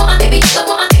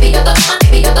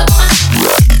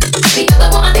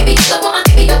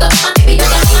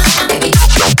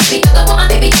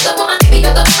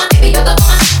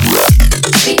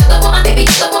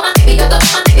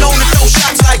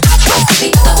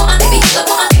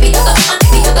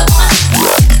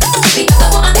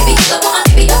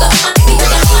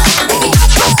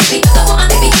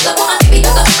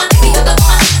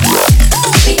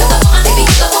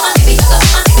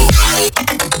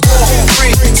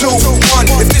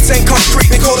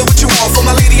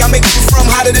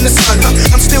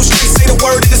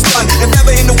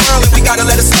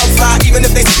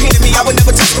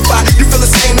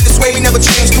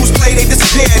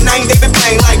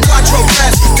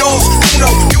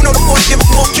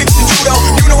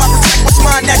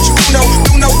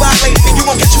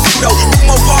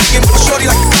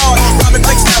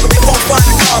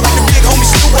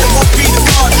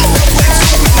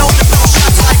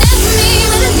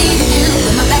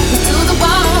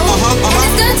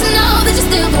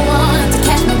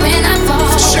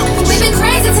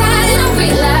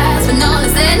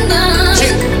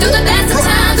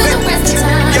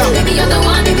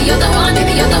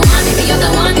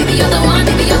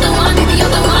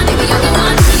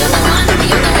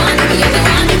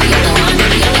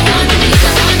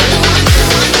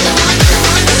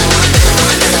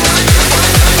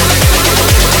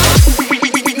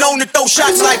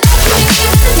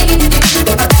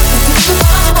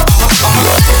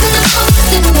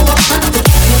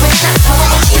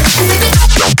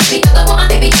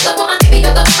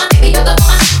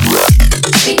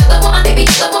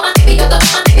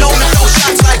no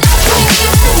shots like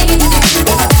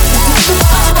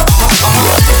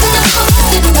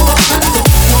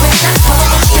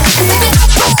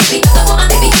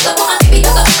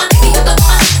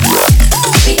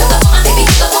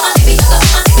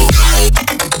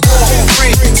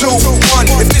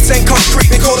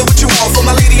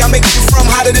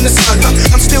hotter than the sun.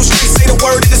 I'm still straight, say the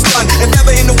word and it's done. And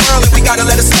never in the world, and we gotta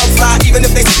let us love fly. Even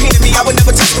if they subpoena me, I would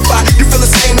never testify. You feel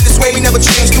the same in this way, we never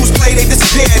change. Dudes play, they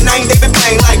disappear, and I ain't they been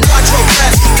playing like quattro,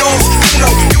 class, domes. You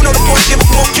know the boy give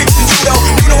more kicks than judo.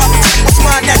 You know I protect what's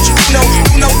mine that you know.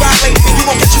 You know violating, and you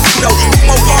won't get your judo. You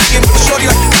won't parking, but shorty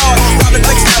like the dog. Robin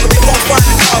Blake style, but they won't find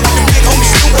the car. Like the big homie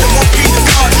Snoop, but it won't be the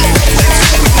car.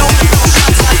 We know the no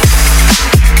shots like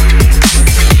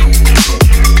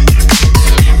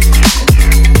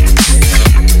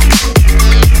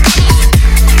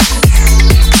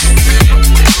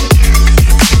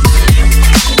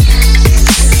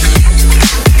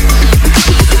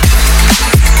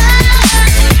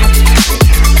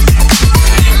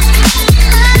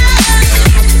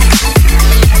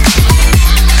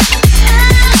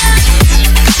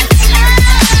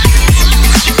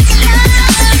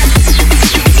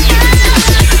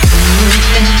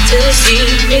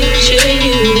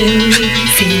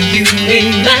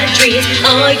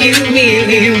are you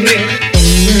really real?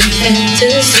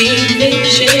 Fantasy,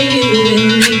 picture you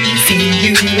and me. See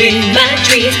you in my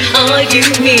dreams. Are you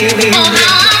really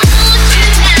real?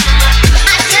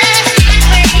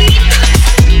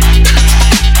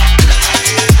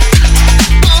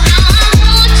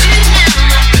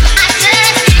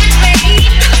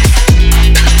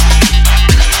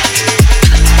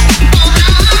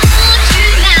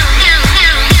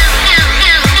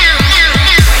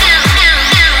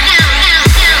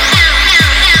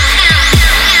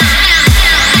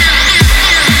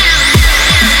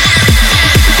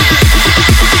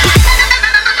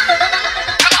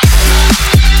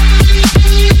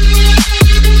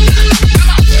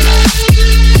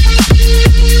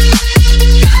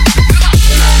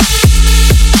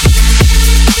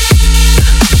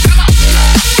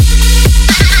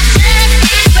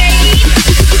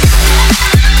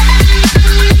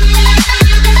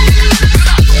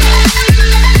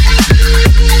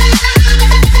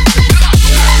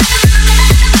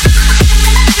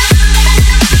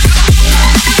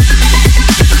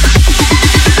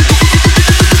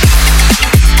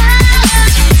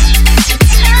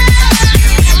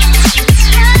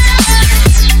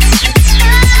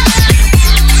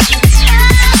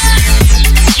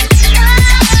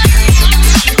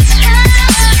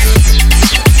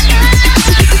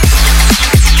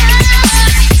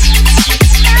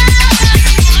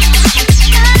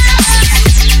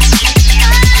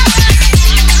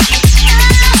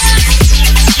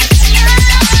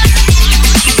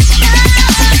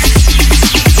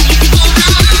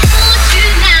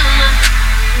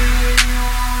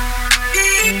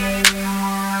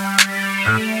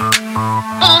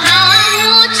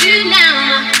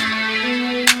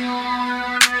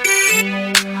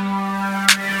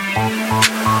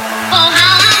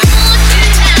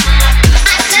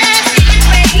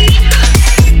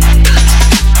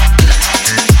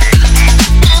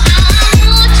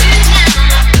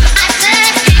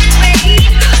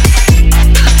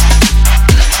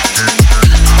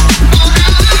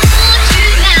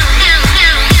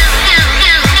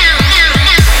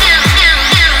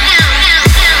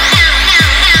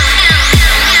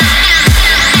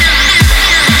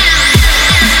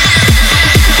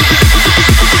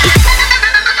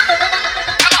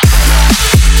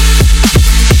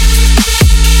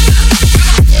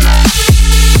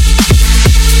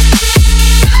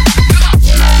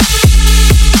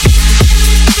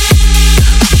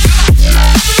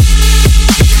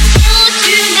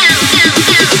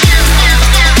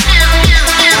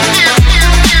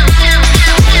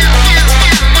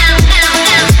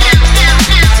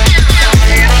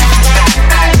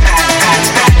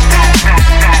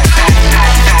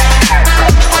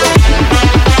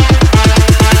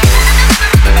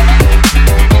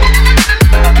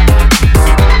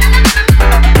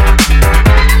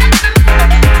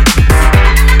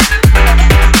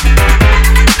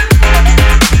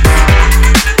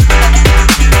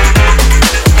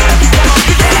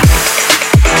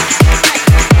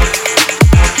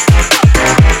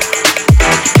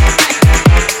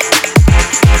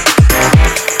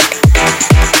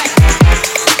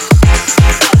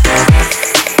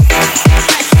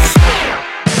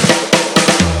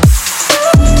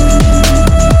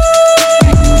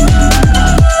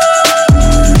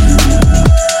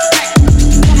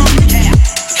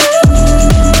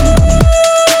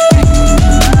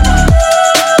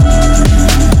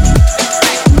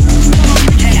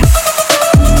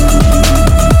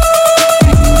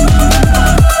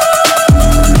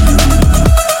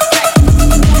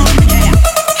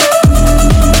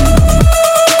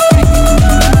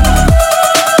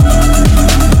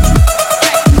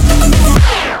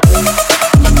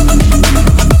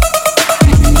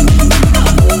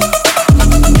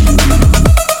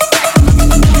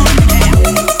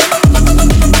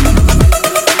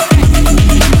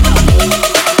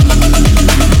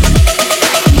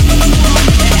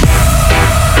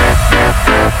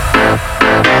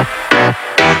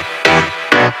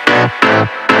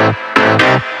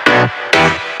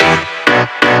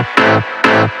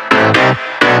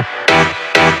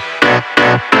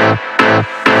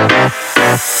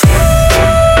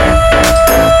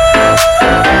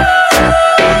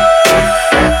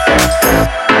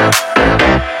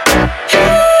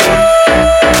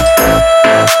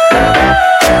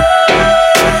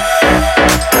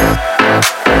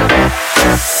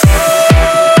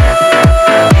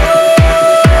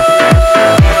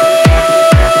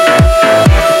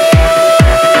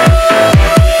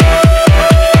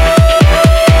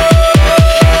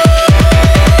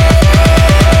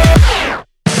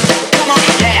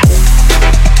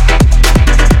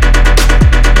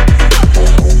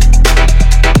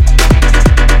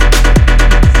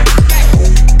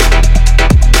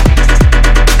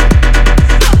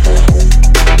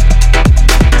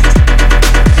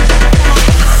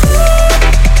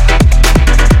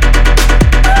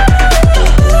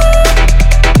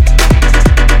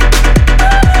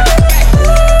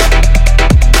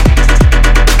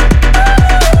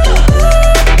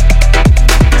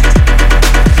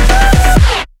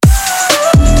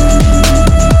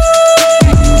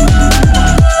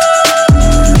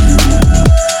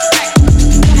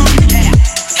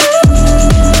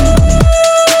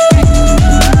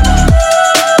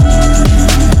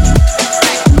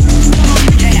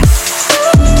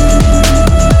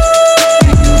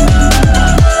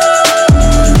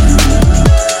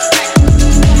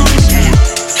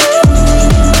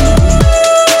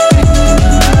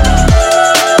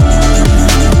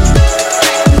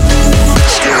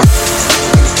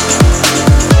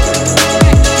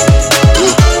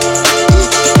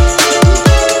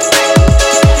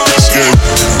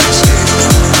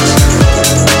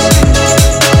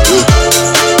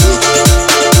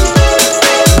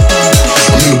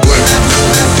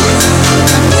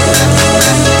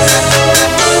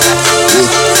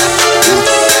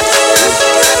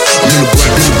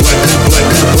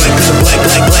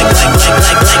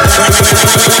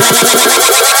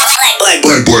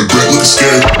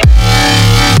 scared.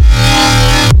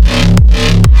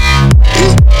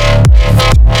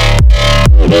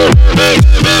 I'm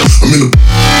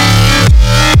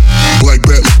in a black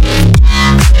bat.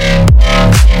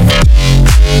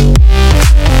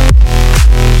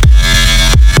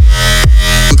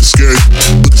 Looking scary,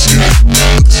 looking scary,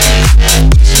 looking scary.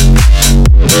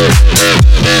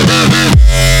 I'm in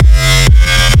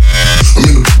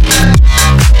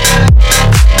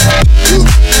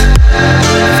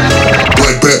a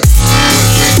black bat.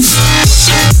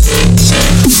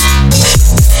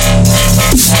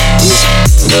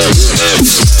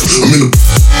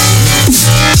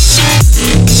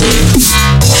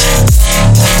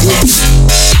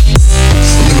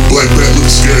 I'm in a black bat, looking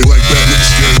scary, black bat, looking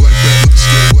scary, black bat, looking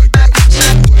scary, black bat.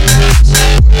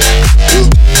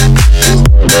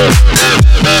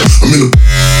 I'm in a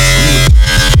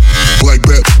black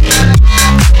bat.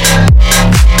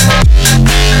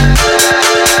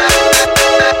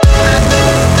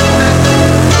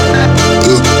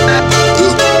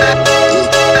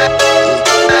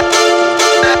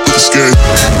 Looking scary,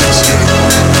 looking scary.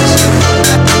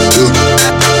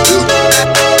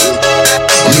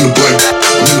 I'm in a black,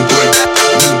 I'm in a black, I'm in a black.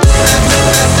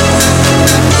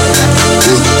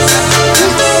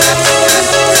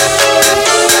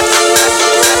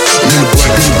 I'm in a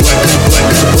black, in a black, in a black,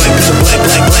 in a black, in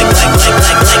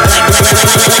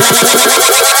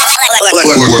a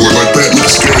black, black bat,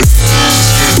 looking scary.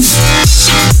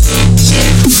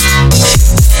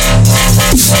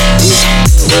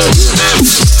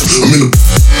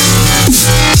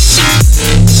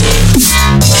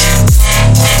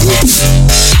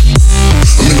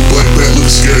 I'm in a black bat, looking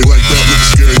scary, black bat, looking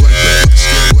scary, black bat, looking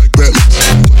scary, black bat,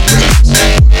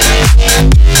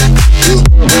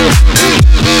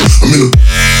 I'm in a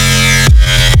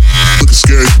looking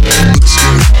scary, looking scary, looking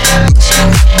scary,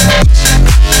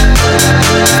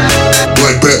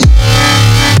 black bat.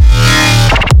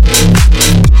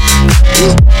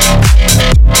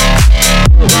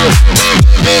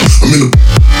 I'm in a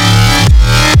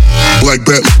black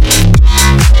bat.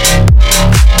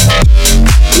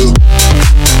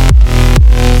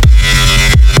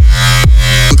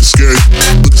 Looking scary,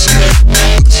 looking scary,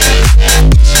 looking scary.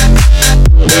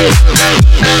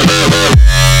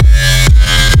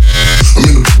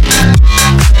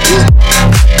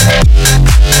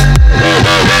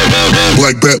 I'm in a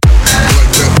black bat, black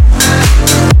bat.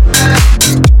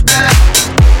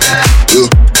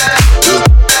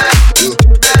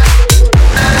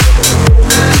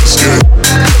 Scary,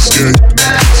 scary,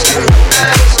 scary.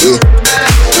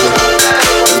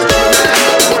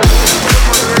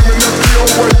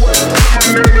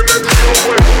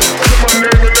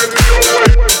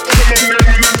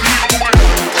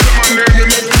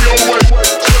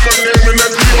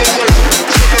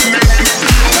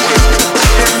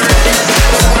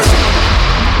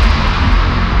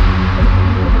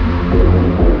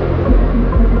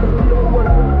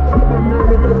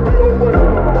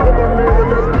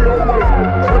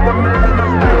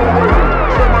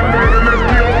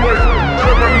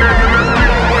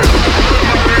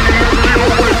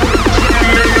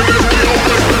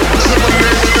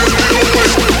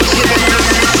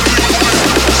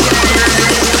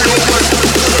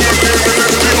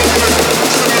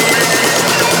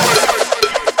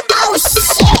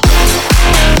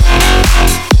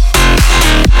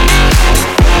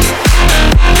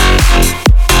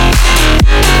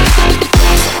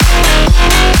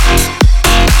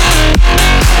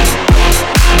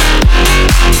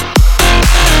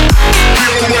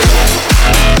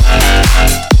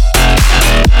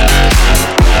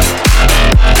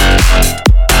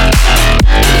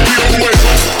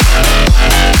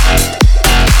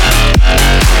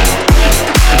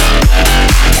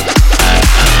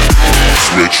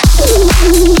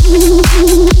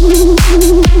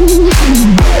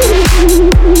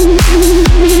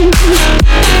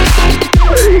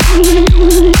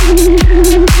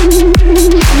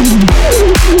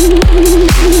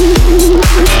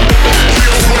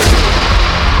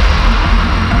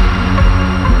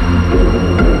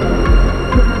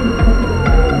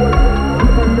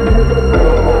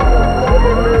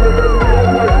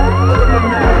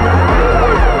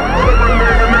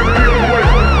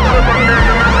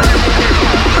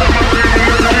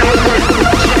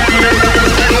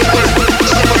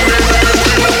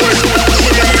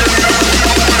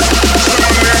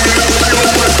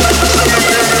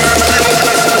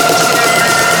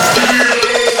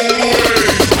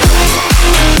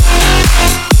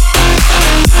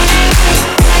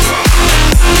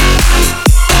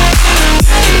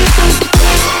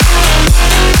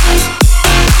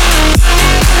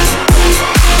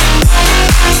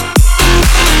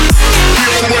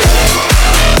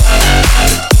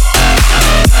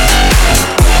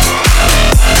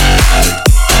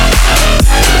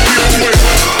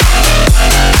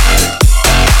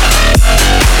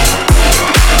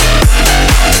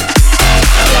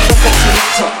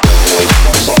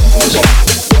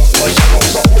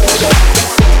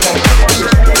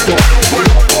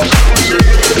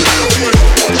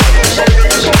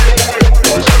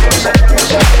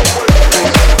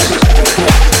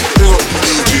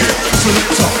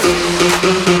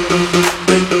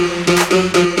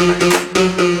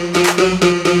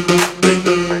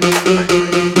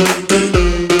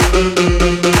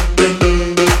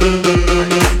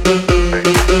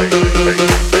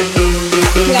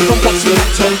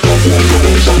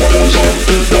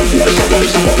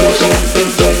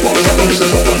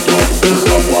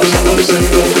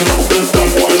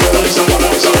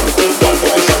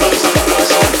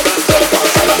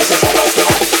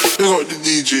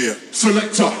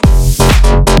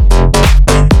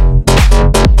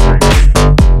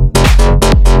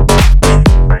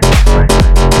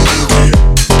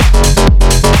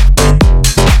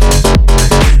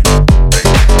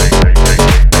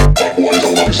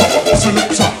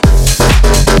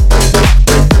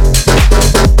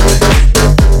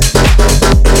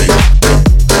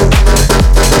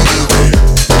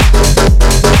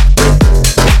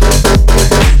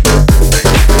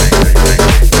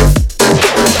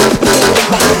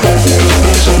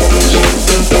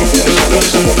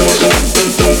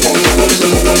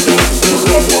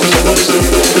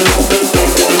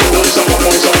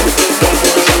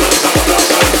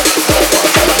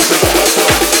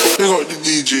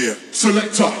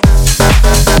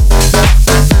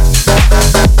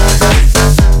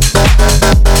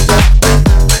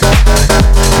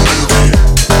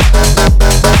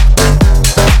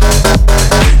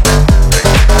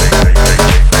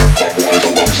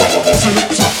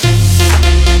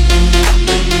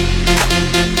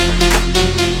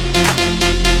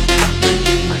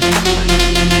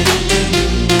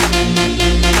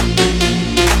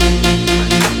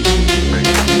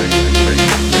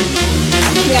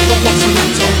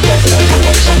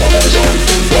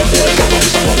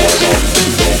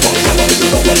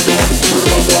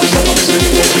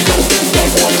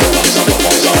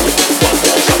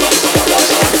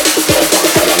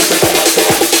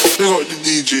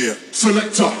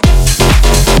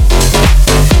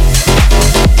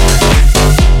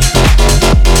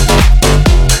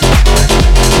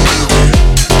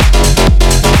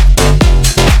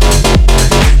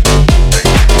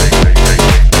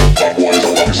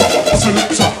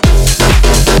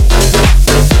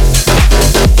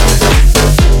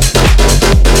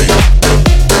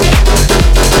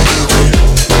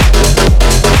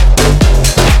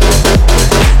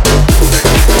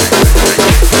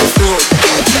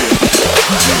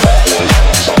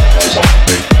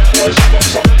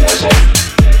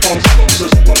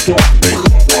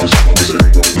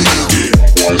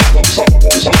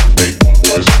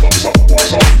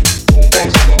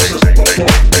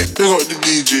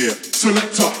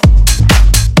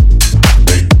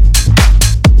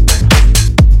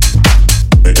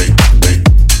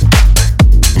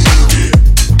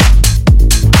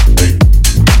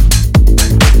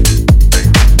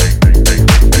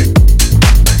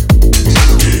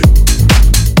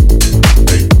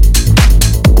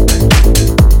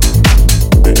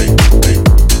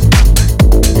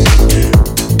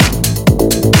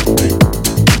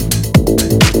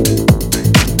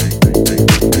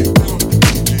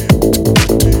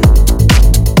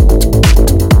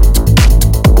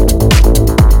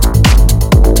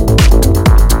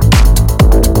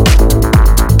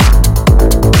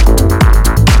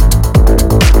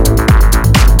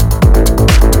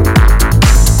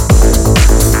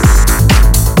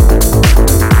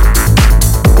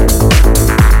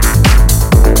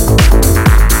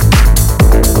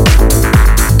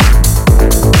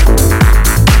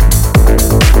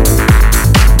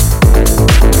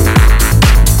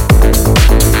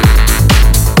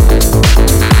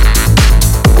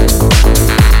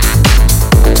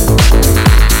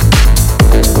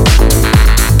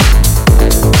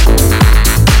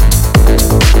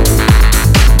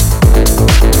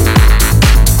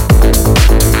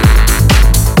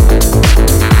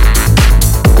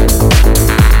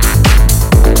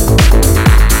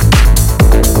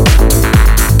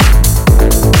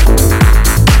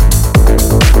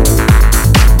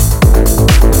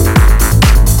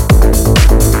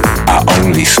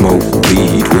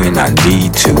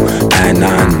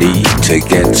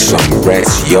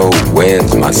 Yo,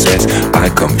 where's my sense? I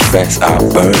confess I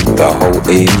burned the hole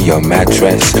in your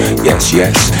mattress. Yes,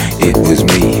 yes, it was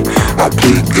me. I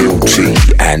plead guilty,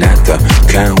 and at the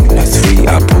count of three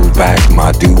I pull back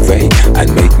my duvet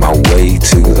and make my way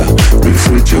to the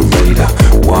refrigerator.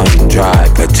 One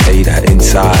dry potato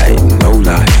inside, no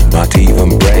lie, not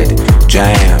even bread.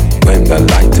 Jam when the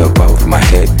light above my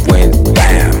head went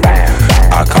bam.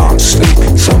 I can't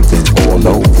sleep, something's all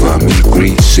over me,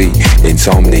 greasy.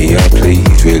 Insomnia,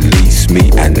 please release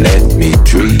me and let me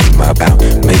dream about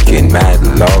making mad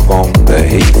love on the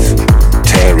heath.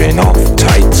 tearing off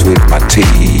tights with my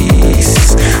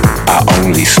teeth. I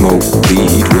only smoke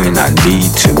weed when I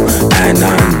need to, and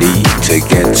I need to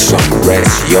get some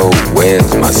rest. Yo,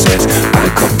 where's my sense? I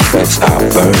confess I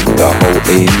burned the hole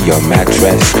in your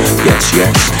mattress. Yes,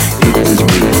 yes, it was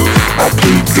me. I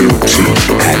plead guilty,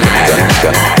 and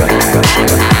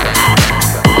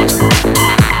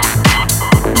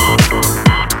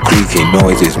creaky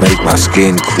noises make my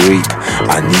skin creep.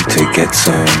 I need to get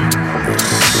some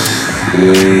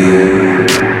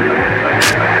sleep.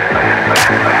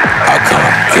 I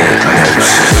can't get no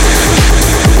sleep.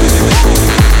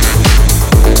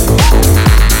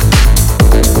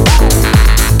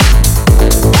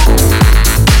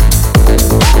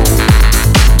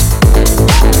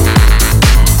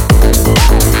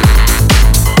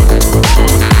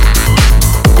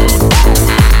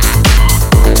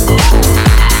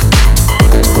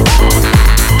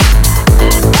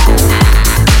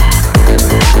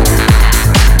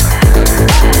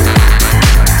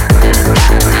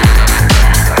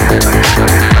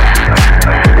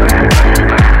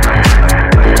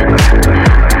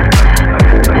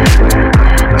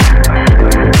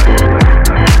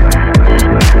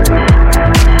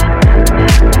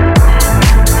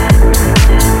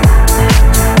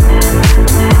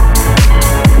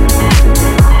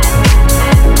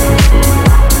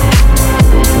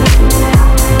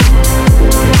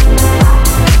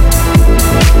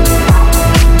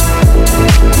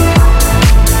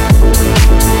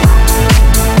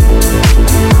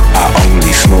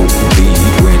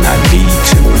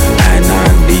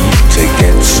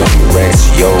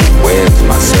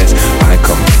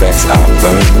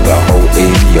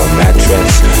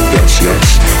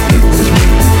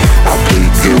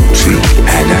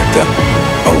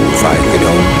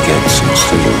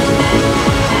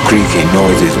 Creaky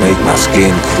noises make my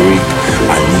skin creep.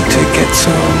 I need to get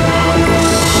some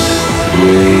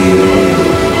sleep.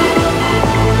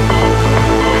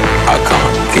 I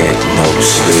can't get no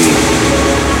sleep.